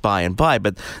into Best Buy and buy.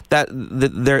 But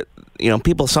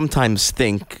people sometimes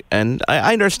think, and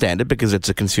I understand it because it's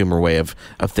a consumer way of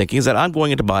thinking, is that I'm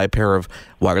going to buy a pair of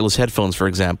wireless headphones, for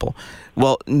example.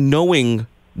 Well, knowing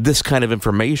this kind of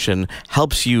information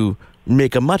helps you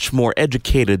make a much more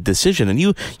educated decision, and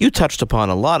you touched upon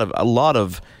a lot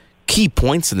of key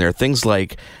points in there, things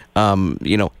like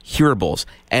hearables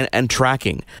and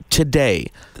tracking. Today,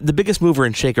 the biggest mover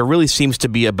and shaker really seems to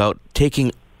be about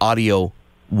taking audio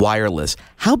wireless.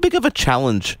 How big of a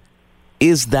challenge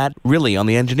is that really on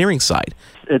the engineering side?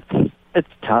 It's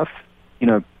tough.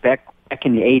 Back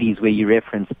in the 80s, where you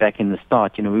referenced back in the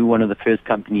start, we were one of the first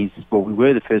companies, we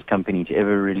were the first company to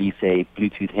ever release a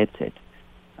Bluetooth headset.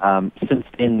 Since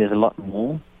then, there's a lot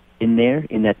more in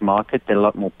that market. There are a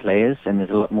lot more players, and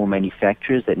there's a lot more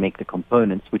manufacturers that make the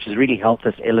components, which has really helped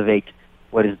us elevate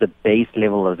what is the base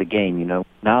level of the game.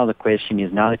 Now the question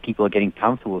is, now that people are getting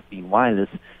comfortable with being wireless,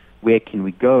 where can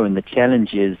we go? And the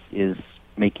challenge is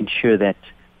making sure that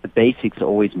the basics are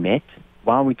always met.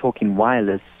 While we're talking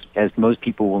wireless, as most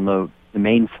people will know, the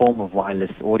main form of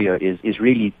wireless audio is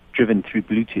really driven through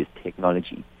Bluetooth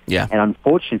technology. Yeah. And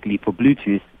unfortunately for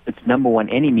Bluetooth, its number one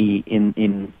enemy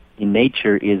in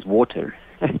nature is water,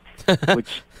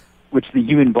 which the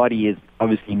human body is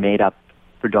obviously made up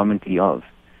predominantly of.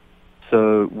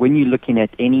 So when you're looking at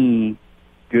any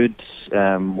good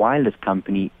wireless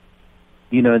company,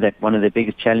 that one of the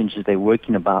biggest challenges they're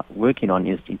working on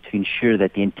is to ensure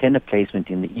that the antenna placement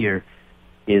in the ear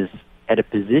is at a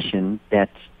position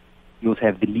that you'll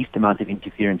have the least amount of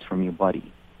interference from your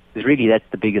body. Because really that's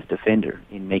the biggest offender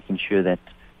in making sure that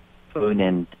phone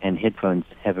and headphones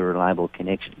have a reliable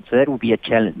connection. So that will be a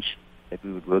challenge that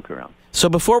we would work around. So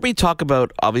before we talk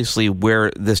about, obviously,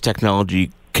 where this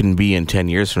technology can be in 10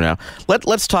 years from now,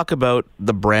 let's talk about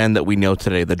the brand that we know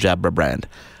today, the Jabra brand.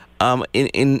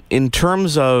 In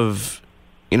terms of,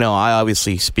 I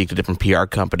obviously speak to different PR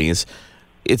companies.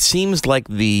 It seems like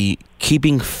the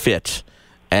keeping fit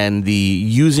and the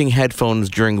using headphones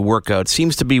during workout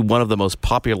seems to be one of the most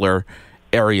popular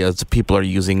areas that people are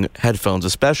using headphones,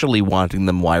 especially wanting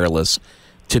them wireless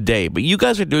today. But you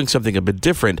guys are doing something a bit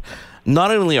different.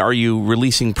 Not only are you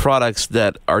releasing products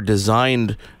that are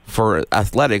designed for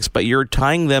athletics, but you're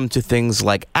tying them to things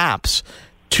like apps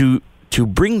to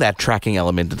bring that tracking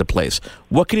element into place.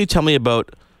 What can you tell me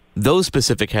about those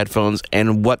specific headphones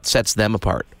and what sets them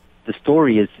apart? The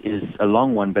story is a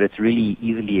long one, but it's really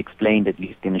easily explained, at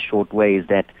least in a short way, is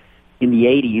that in the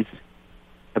 80s,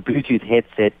 a Bluetooth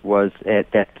headset was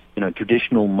that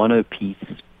traditional mono piece,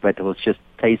 but it was just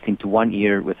placed into one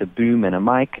ear with a boom and a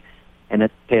mic, and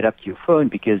it paired up to your phone,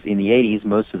 because in the 80s,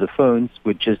 most of the phones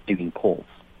were just doing calls.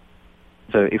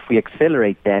 So if we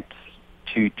accelerate that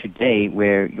to today,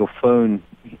 where your phone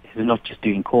is not just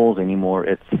doing calls anymore,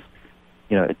 it's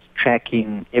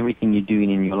tracking everything you're doing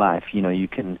in your life. You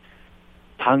can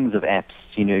tons of apps.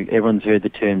 Everyone's heard the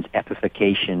terms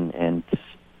appification and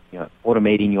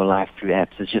automating your life through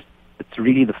apps. It's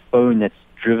really the phone that's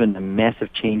driven a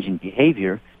massive change in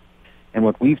behavior. And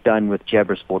what we've done with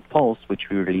Jabra Sport Pulse, which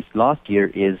we released last year,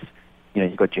 is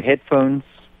you've got your headphones,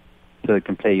 so it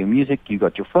can play your music. You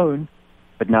got your phone.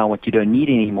 But now what you don't need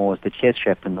anymore is the chest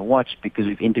strap and the watch, because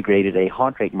we've integrated a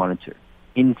heart rate monitor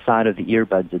inside of the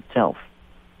earbuds itself.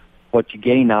 What you're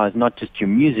getting now is not just your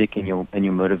music and your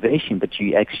motivation, but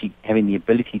you actually having the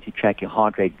ability to track your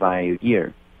heart rate via your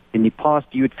ear. In the past,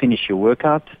 you would finish your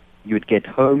workout, you would get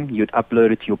home, you would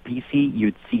upload it to your PC, you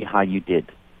would see how you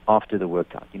did after the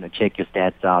workout. Check your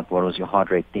stats out, what was your heart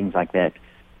rate, things like that.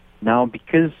 Now,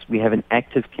 because we have an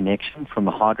active connection from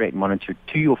the heart rate monitor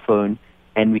to your phone,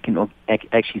 and we can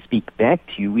actually speak back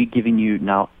to you, we're giving you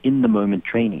now in-the-moment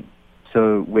training.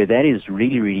 So where that is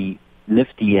really, really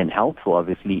nifty and helpful,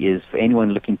 obviously, is for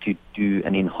anyone looking to do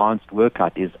an enhanced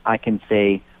workout, is I can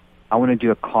say, I want to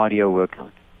do a cardio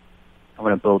workout. I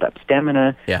want to build up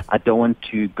stamina. Yeah. I don't want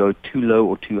to go too low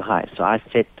or too high. So I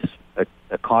set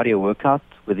a cardio workout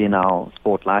within our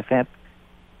Sport Life app,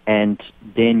 and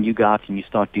then you go out and you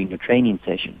start doing your training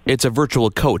session. It's a virtual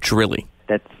coach, really.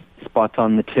 That's spot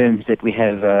on the terms that we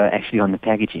have actually on the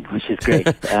packaging, which is great.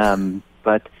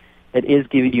 But it is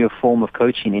giving you a form of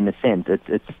coaching in a sense.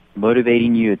 It's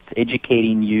motivating you, it's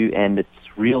educating you, and it's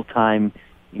real-time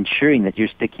ensuring that you're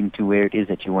sticking to where it is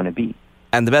that you want to be.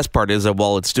 And the best part is that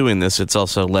while it's doing this, it's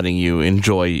also letting you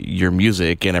enjoy your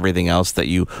music and everything else that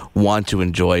you want to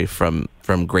enjoy from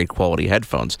great quality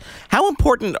headphones. How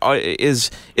important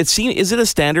is it a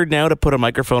standard now to put a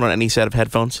microphone on any set of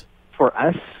headphones? For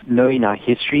us, knowing our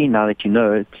history, now that you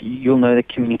know it, you'll know that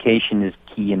communication is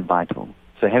key and vital.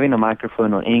 So having a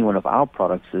microphone on any one of our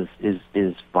products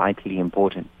is vitally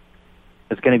important.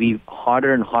 It's going to be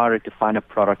harder and harder to find a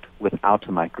product without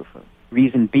a microphone.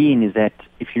 Reason being is that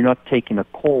if you're not taking a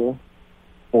call,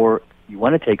 or you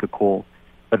want to take a call,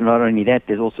 but not only that,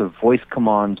 there's also voice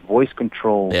commands, voice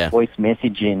control, voice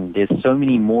messaging. There's so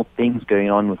many more things going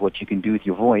on with what you can do with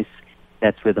your voice.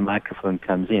 That's where the microphone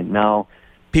comes in. Now,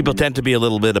 people tend to be a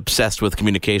little bit obsessed with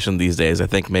communication these days. I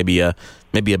think maybe a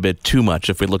bit too much.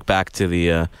 If we look back to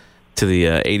the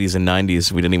 80s and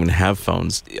 90s, we didn't even have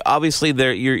phones. Obviously,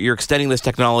 you're extending this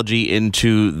technology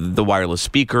into the wireless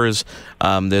speakers.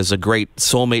 There's a great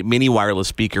Soulmate mini wireless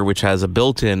speaker, which has a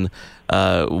built-in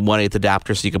 1/8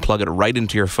 adapter, so you can plug it right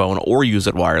into your phone or use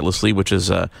it wirelessly, which is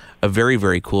a very,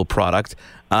 very cool product.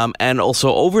 And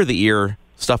also over-the-ear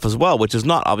stuff as well, which is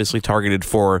not obviously targeted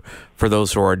for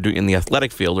those who are in the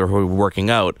athletic field or who are working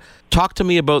out. Talk to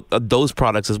me about those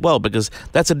products as well, because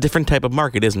that's a different type of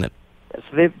market, isn't it?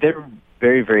 So they're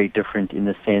very, very different in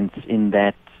the sense in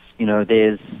that,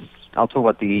 I'll talk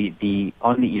about the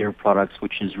on-the-ear products,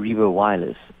 which is Revo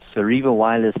Wireless. So Revo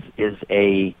Wireless is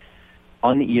a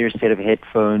on-the-ear set of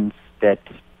headphones that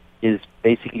is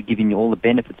basically giving you all the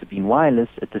benefits of being wireless.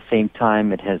 At the same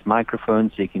time, it has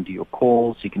microphones, so you can do your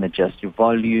calls, you can adjust your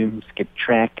volume, skip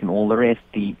track, and all the rest.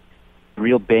 The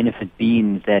real benefit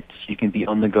being that you can be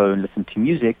on the go and listen to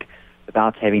music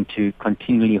without having to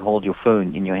continually hold your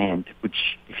phone in your hand,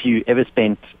 which if you ever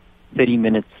spent 30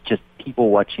 minutes just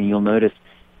people watching, you'll notice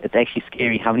it's actually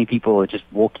scary how many people are just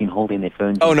walking holding their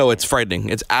phones. Oh, no, it's frightening.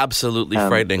 It's absolutely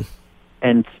frightening.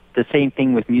 And the same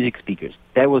thing with music speakers.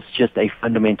 That was just a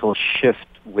fundamental shift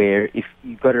where if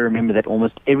you've got to remember that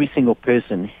almost every single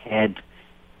person had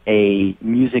a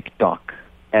music dock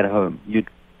at home. You'd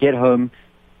get home,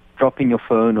 drop in your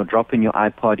phone or drop in your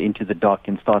iPod into the dock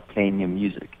and start playing your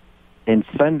music. And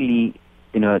suddenly,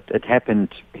 it happened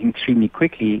extremely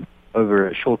quickly over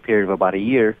a short period of about a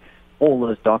year. All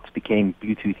those docks became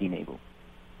Bluetooth enabled.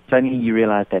 Suddenly you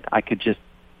realize that I could just,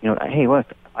 hey, what?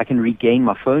 I can regain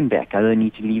my phone back. I don't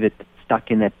need to leave it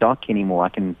stuck in that dock anymore. I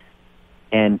can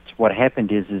And what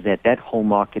happened is that whole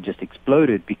market just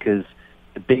exploded because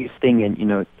the biggest thing, and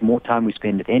the more time we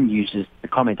spend with end users, the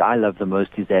comment I love the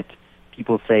most is that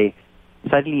people say,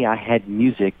 suddenly I had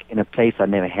music in a place I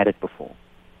never had it before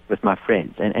with my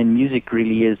friends. And music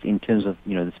really is, in terms of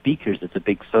the speakers, it's a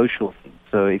big social thing.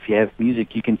 So if you have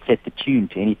music, you can set the tune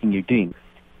to anything you're doing.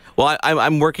 Well,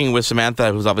 I'm working with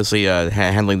Samantha, who's obviously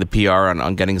handling the PR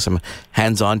on getting some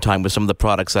hands-on time with some of the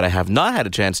products that I have not had a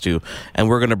chance to, and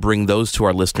we're going to bring those to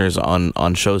our listeners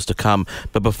on shows to come.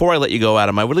 But before I let you go,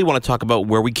 Adam, I really want to talk about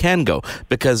where we can go,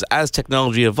 because as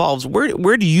technology evolves,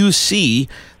 where do you see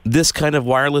this kind of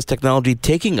wireless technology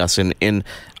taking us in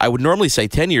I would normally say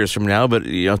 10 years from now, but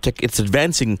it's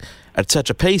advancing at such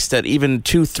a pace that even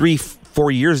 2, 3,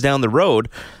 4 years down the road,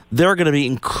 there are going to be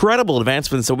incredible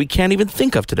advancements that we can't even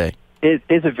think of today.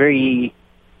 There's a very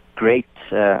great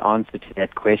answer to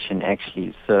that question,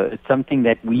 actually. So it's something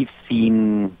that we've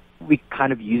seen. We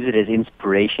kind of use it as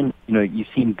inspiration. You've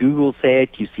seen Google say it.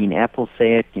 You've seen Apple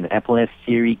say it. Apple has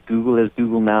Siri. Google has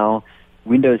Google Now.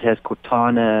 Windows has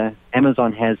Cortana.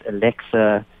 Amazon has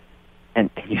Alexa. And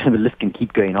the list can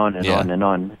keep going on and on and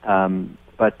on.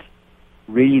 But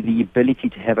really, the ability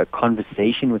to have a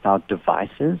conversation with our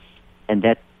devices and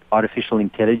that artificial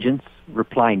intelligence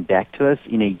replying back to us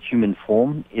in a human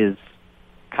form is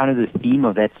kind of the theme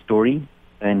of that story.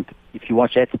 And if you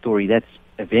watch that story, that's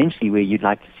eventually where you'd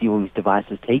like to see all these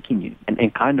devices taking you,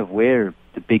 and kind of where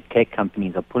the big tech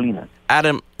companies are pulling us.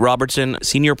 Adam Robertson,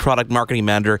 Senior Product Marketing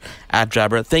Manager at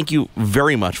Jabra, thank you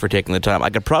very much for taking the time. I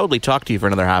could probably talk to you for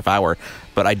another half hour,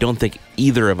 but I don't think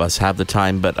either of us have the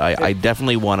time. But I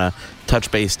definitely want to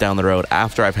touch base down the road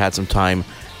after I've had some time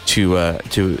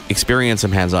to experience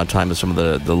some hands-on time with some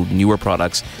of the newer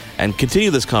products and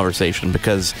continue this conversation,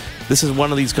 because this is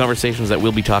one of these conversations that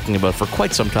we'll be talking about for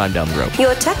quite some time down the road.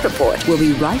 Your Tech Report. We'll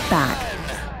be right back.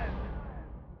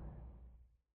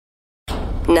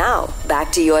 Now,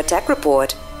 back to Your Tech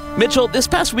Report. Mitchell, this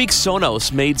past week,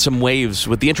 Sonos made some waves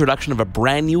with the introduction of a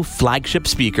brand new flagship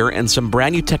speaker and some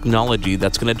brand new technology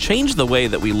that's going to change the way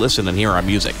that we listen and hear our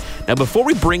music. Now, before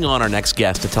we bring on our next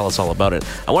guest to tell us all about it,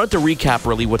 I wanted to recap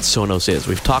really what Sonos is.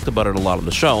 We've talked about it a lot on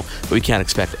the show, but we can't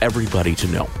expect everybody to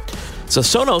know. So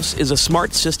Sonos is a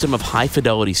smart system of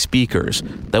high-fidelity speakers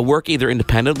that work either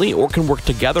independently or can work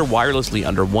together wirelessly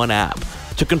under one app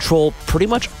to control pretty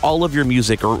much all of your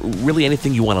music, or really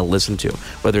anything you want to listen to.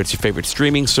 Whether it's your favorite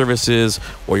streaming services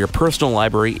or your personal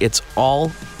library, it's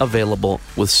all available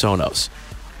with Sonos.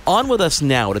 On with us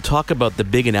now to talk about the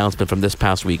big announcement from this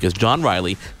past week is John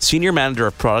Riley, Senior Manager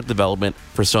of Product Development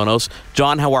for Sonos.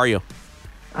 John, how are you?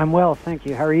 I'm well, thank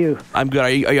you. How are you? I'm good.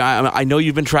 I know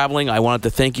you've been traveling. I wanted to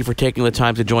thank you for taking the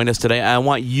time to join us today. I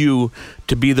want you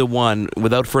to be the one,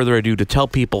 without further ado, to tell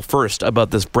people first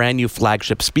about this brand new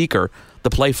flagship speaker, the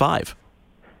Play 5.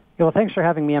 Yeah, well, thanks for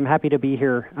having me. I'm happy to be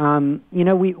here.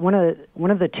 We one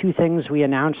of the two things we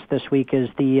announced this week is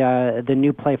the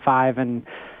new Play 5, and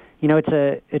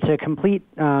it's a complete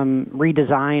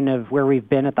redesign of where we've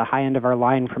been at the high end of our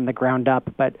line from the ground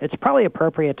up. But it's probably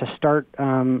appropriate to start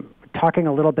talking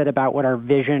a little bit about what our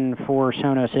vision for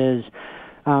Sonos is.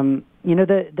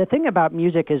 The thing about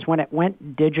music is when it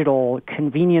went digital,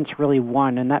 convenience really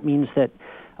won, and that means that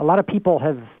a lot of people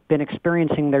have been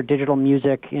experiencing their digital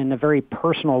music in a very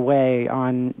personal way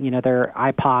on their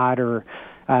iPod or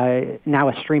now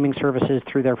with streaming services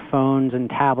through their phones and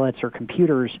tablets or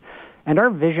computers. And our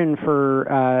vision for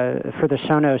the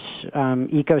Sonos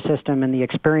ecosystem and the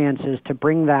experience is to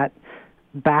bring that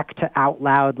back to out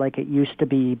loud like it used to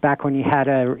be back when you had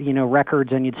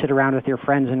records and you'd sit around with your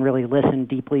friends and really listen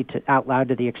deeply to out loud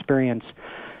to the experience.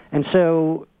 And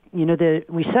so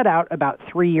we set out about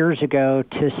 3 years ago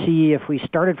to see if we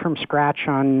started from scratch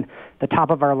on the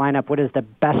top of our lineup, what is the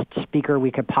best speaker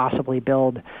we could possibly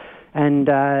build. And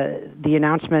the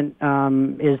announcement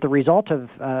is the result of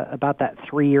about that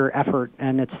 3-year effort,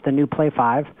 and it's the new Play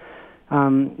 5.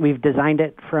 We've designed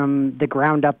it from the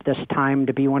ground up this time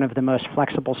to be one of the most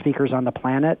flexible speakers on the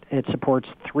planet. It supports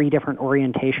 3 different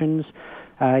orientations.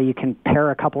 You can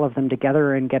pair a couple of them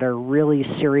together and get a really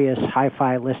serious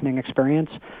hi-fi listening experience,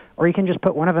 or you can just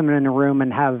put one of them in a room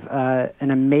and have an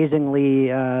amazingly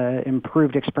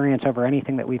improved experience over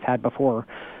anything that we've had before.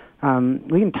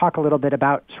 We can talk a little bit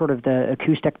about sort of the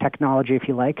acoustic technology if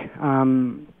you like.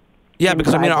 Yeah,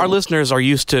 because our listeners are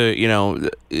used to,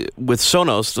 with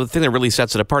Sonos, the thing that really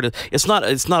sets it apart is it's not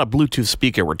a Bluetooth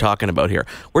speaker we're talking about here.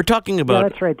 We're talking about... Yeah,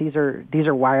 that's right. These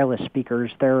are wireless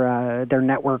speakers. They're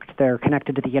networked. They're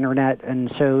connected to the internet,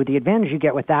 and so the advantage you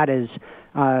get with that is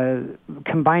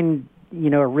combine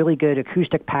a really good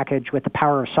acoustic package with the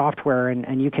power of software,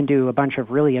 and you can do a bunch of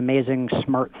really amazing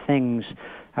smart things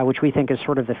which we think is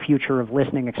sort of the future of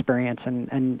listening experience.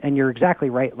 And you're exactly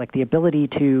right. Like the ability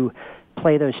to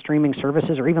play those streaming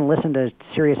services or even listen to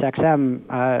Sirius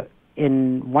XM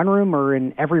in one room or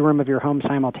in every room of your home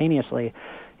simultaneously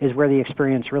is where the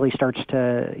experience really starts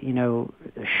to,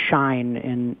 shine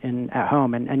in at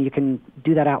home. And you can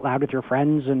do that out loud with your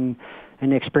friends and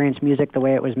experience music the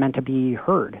way it was meant to be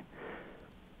heard.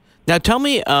 Now tell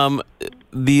me,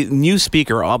 the new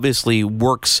speaker obviously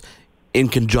works in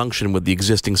conjunction with the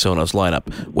existing Sonos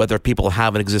lineup, whether people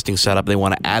have an existing setup, they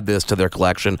want to add this to their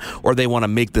collection, or they want to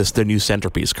make this their new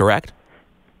centerpiece, correct?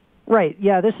 Right.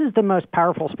 Yeah, this is the most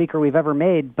powerful speaker we've ever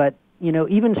made, but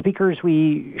even speakers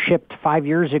we shipped 5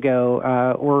 years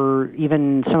ago, or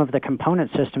even some of the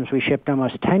component systems we shipped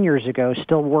almost 10 years ago,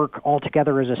 still work all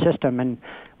together as a system. And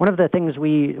one of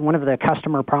the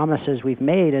customer promises we've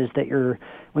made is that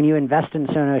when you invest in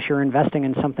Sonos, you're investing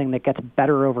in something that gets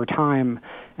better over time.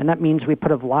 And that means we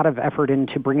put a lot of effort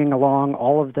into bringing along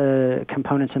all of the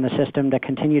components in the system that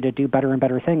continue to do better and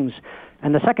better things.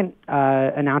 And the second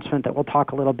announcement that we'll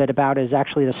talk a little bit about is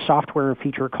actually the software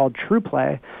feature called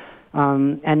TruePlay.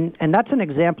 And that's an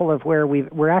example of where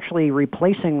we're actually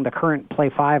replacing the current Play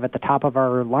 5 at the top of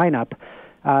our lineup,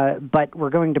 but we're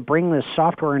going to bring this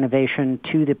software innovation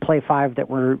to the Play 5 that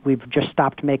we've just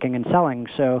stopped making and selling.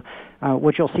 So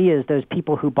what you'll see is those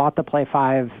people who bought the Play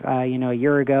 5 a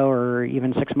year ago or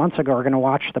even 6 months ago are going to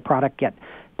watch the product get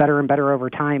better and better over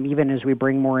time, even as we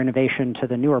bring more innovation to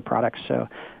the newer products. So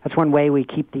that's one way we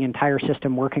keep the entire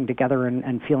system working together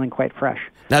and feeling quite fresh.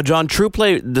 Now, John,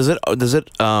 TruePlay, does it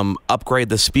upgrade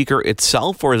the speaker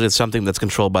itself, or is it something that's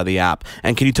controlled by the app?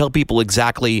 And can you tell people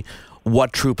exactly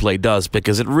what TruePlay does?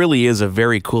 Because it really is a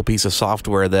very cool piece of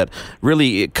software that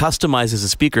really customizes the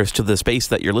speakers to the space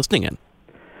that you're listening in.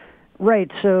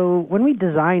 Right. So when we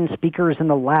design speakers in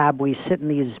the lab, we sit in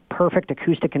these perfect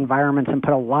acoustic environments and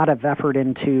put a lot of effort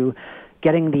into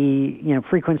getting the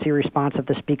frequency response of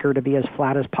the speaker to be as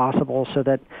flat as possible so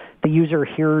that the user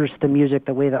hears the music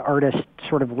the way the artist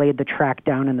sort of laid the track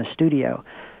down in the studio.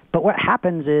 But what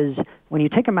happens is when you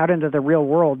take them out into the real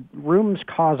world, rooms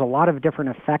cause a lot of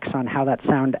different effects on how that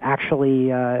sound actually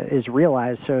is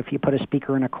realized. So if you put a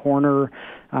speaker in a corner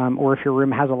or if your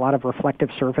room has a lot of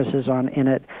reflective surfaces in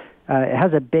it, it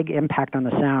has a big impact on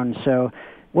the sound. So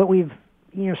what we've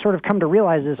sort of come to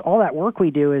realize is all that work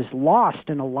we do is lost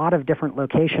in a lot of different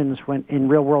locations in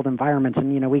real-world environments.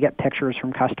 And, we get pictures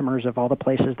from customers of all the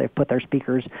places they've put their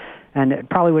speakers. And it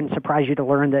probably wouldn't surprise you to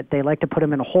learn that they like to put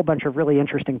them in a whole bunch of really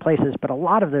interesting places, but a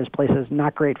lot of those places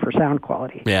not great for sound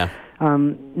quality. Yeah.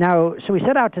 So we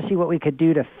set out to see what we could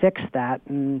do to fix that,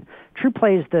 and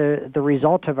TruePlay is the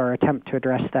result of our attempt to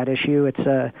address that issue.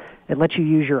 It lets you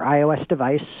use your iOS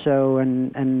device, so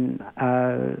an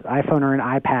iPhone or an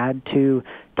iPad, to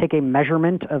take a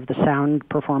measurement of the sound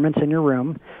performance in your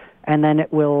room, and then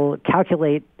it will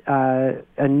calculate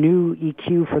a new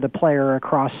EQ for the player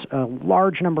across a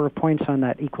large number of points on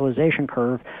that equalization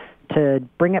curve to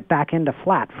bring it back into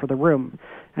flat for the room.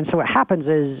 And so what happens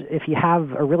is if you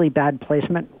have a really bad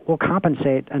placement, we'll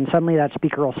compensate, and suddenly that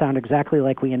speaker will sound exactly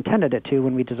like we intended it to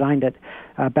when we designed it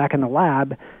back in the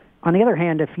lab. On the other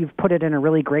hand, if you've put it in a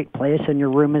really great place and your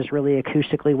room is really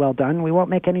acoustically well done, we won't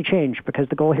make any change, because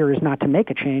the goal here is not to make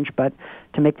a change, but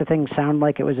to make the thing sound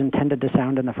like it was intended to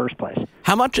sound in the first place.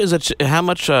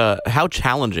 How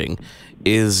challenging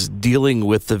is dealing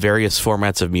with the various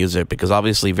formats of music? Because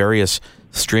obviously various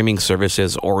streaming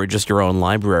services or just your own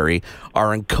library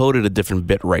are encoded at different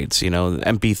bit rates.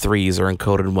 MP3s are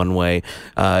encoded in one way.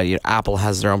 Apple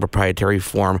has their own proprietary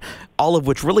form, all of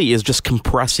which really is just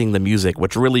compressing the music,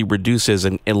 which really reduces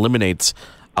and eliminates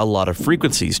a lot of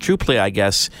frequencies. TruePlay, I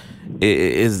guess,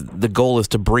 is the goal is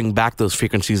to bring back those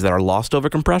frequencies that are lost over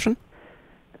compression?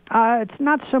 It's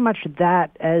not so much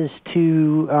that as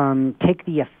to take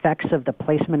the effects of the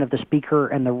placement of the speaker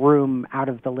and the room out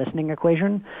of the listening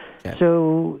equation. Yeah.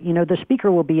 So, the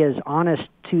speaker will be as honest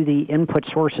to the input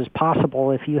source as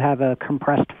possible if you have a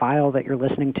compressed file that you're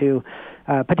listening to,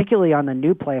 particularly on the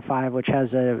new Play 5, which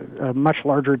has a much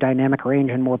larger dynamic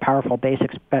range and more powerful bass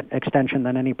extension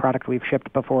than any product we've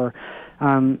shipped before.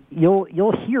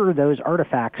 You'll hear those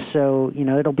artifacts. So,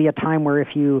 it'll be a time where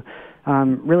if you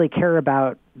really care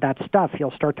about that stuff,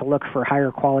 you'll start to look for higher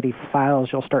quality files.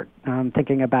 You'll start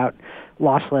thinking about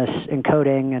lossless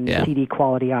encoding and CD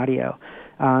quality audio.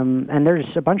 And there's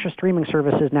a bunch of streaming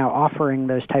services now offering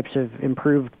those types of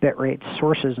improved bitrate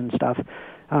sources and stuff.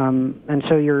 And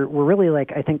so we're really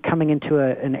I think coming into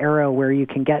an era where you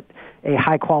can get a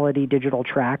high-quality digital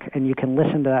track and you can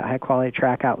listen to that high-quality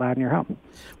track out loud in your home.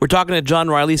 We're talking to John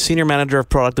Riley, Senior Manager of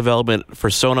Product Development for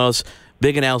Sonos.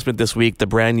 Big announcement this week, the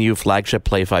brand new flagship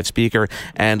Play 5 speaker,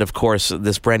 and of course,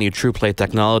 this brand new TruePlay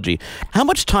technology. How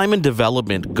much time and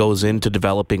development goes into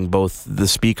developing both the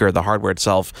speaker, the hardware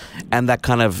itself, and that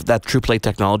TruePlay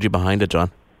technology behind it,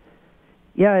 John?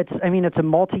 Yeah, it's a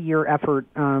multi-year effort.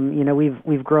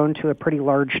 We've grown to a pretty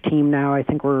large team now. I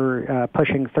think we're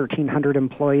pushing 1,300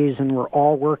 employees, and we're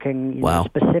all working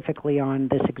specifically on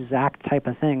this exact type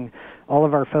of thing. All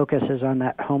of our focus is on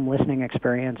that home listening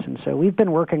experience, and so we've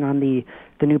been working on the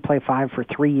new Play 5 for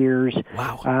 3 years.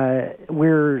 Wow.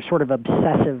 We're sort of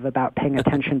obsessive about paying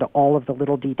attention to all of the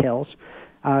little details.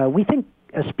 We think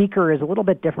a speaker is a little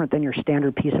bit different than your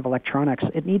standard piece of electronics.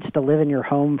 It needs to live in your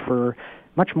home for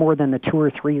much more than the 2 or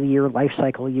 3 year life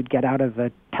cycle you'd get out of a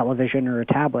television or a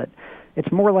tablet. It's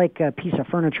more like a piece of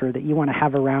furniture that you want to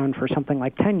have around for something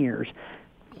like 10 years.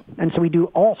 And so we do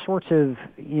all sorts of,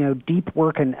 deep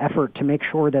work and effort to make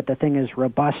sure that the thing is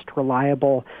robust,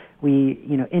 reliable. We,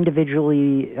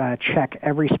 individually check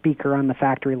every speaker on the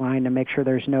factory line to make sure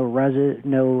there's no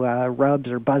rubs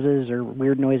or buzzes or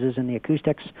weird noises in the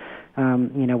acoustics.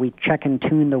 We check and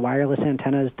tune the wireless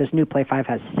antennas. This new Play 5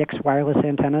 has 6 wireless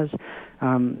antennas,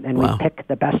 and we pick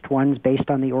the best ones based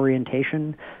on the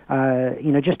orientation.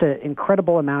 Just an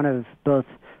incredible amount of both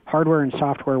hardware and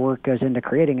software work goes into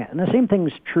creating it. And the same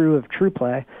thing's true of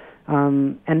TruePlay.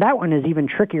 And that one is even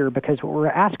trickier because what we're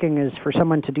asking is for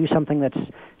someone to do something that's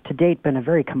to date been a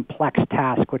very complex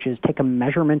task, which is take a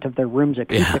measurement of their room's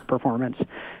acoustic performance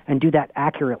and do that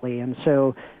accurately. And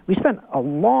so we spent a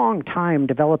long time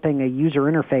developing a user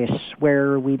interface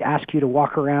where we'd ask you to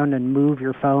walk around and move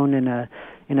your phone in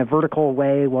a vertical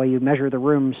way while you measure the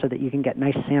room so that you can get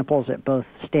nice samples at both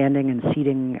standing and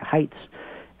seating heights.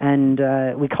 And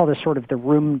we call this sort of the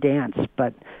room dance,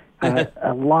 but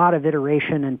a lot of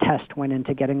iteration and test went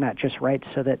into getting that just right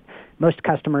so that most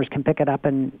customers can pick it up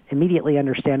and immediately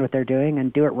understand what they're doing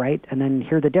and do it right and then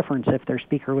hear the difference if their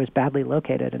speaker was badly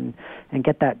located and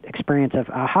get that experience of,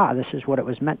 aha, this is what it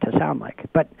was meant to sound like.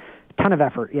 But a ton of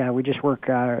effort. Yeah, we just work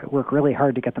really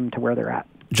hard to get them to where they're at.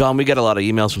 John, we get a lot of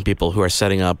emails from people who are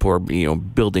setting up or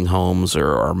building homes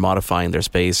or modifying their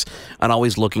space and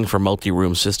always looking for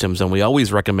multi-room systems. And we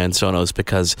always recommend Sonos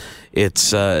because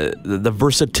it's the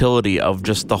versatility of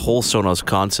just the whole Sonos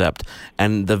concept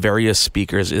and the various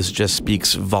speakers just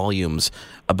speaks volumes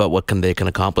about what they can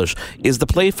accomplish. Is the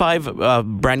Play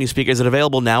 5 brand new speaker, is it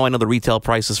available now? I know the retail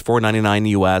price is $499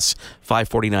 US,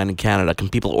 $549 in Canada. Can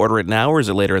people order it now or is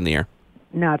it later in the year?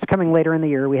 No, it's coming later in the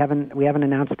year. We haven't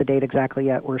announced the date exactly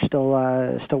yet. We're still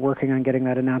working on getting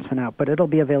that announcement out, but it'll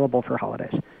be available for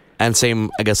holidays. And the same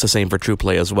for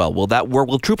TruePlay as well. Will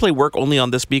TruePlay work only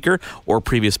on this speaker or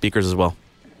previous speakers as well?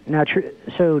 Now,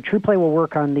 so TruePlay will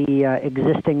work on the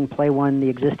existing Play 1, the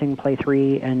existing Play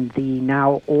 3, and the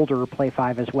now older Play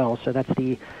 5 as well. So that's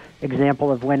the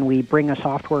example of when we bring a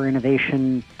software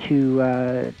innovation to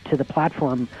the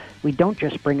platform. We don't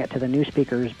just bring it to the new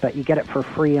speakers, but you get it for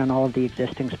free on all of the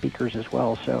existing speakers as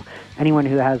well. So anyone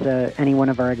who has any one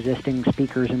of our existing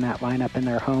speakers in that lineup in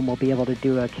their home will be able to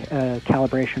do a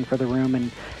calibration for the room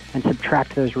and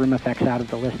subtract those room effects out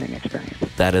of the listening experience.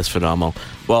 That is phenomenal.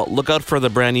 Well, look out for the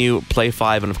brand new Play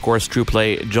 5 and, of course,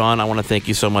 TruePlay. John, I want to thank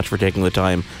you so much for taking the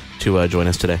time to join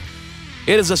us today.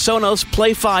 It is a Sonos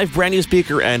Play 5 brand new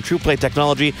speaker and TruePlay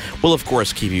technology. We'll, of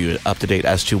course, keep you up to date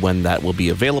as to when that will be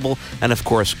available. And, of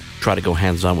course, try to go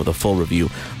hands-on with a full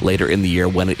review later in the year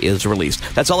when it is released.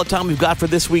 That's all the time we've got for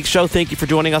this week's show. Thank you for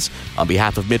joining us. On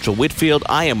behalf of Mitchell Whitfield,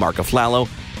 I am Mark Aflalo.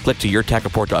 Click to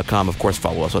YourTechReport.com. Of course,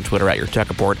 follow us on Twitter at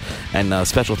YourTechReport. And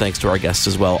special thanks to our guests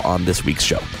as well on this week's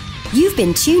show. You've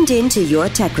been tuned in to Your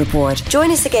Tech Report.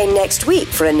 Join us again next week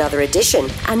for another edition.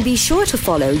 And be sure to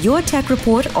follow Your Tech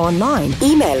Report online.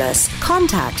 Email us,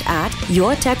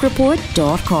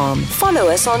 contact@YourTechReport.com. Follow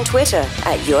us on Twitter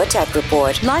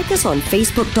 @YourTechReport. Like us on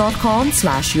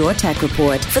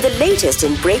Facebook.com/YourTechReport. For the latest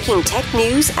in breaking tech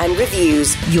news and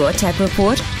reviews,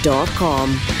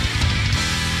 YourTechReport.com.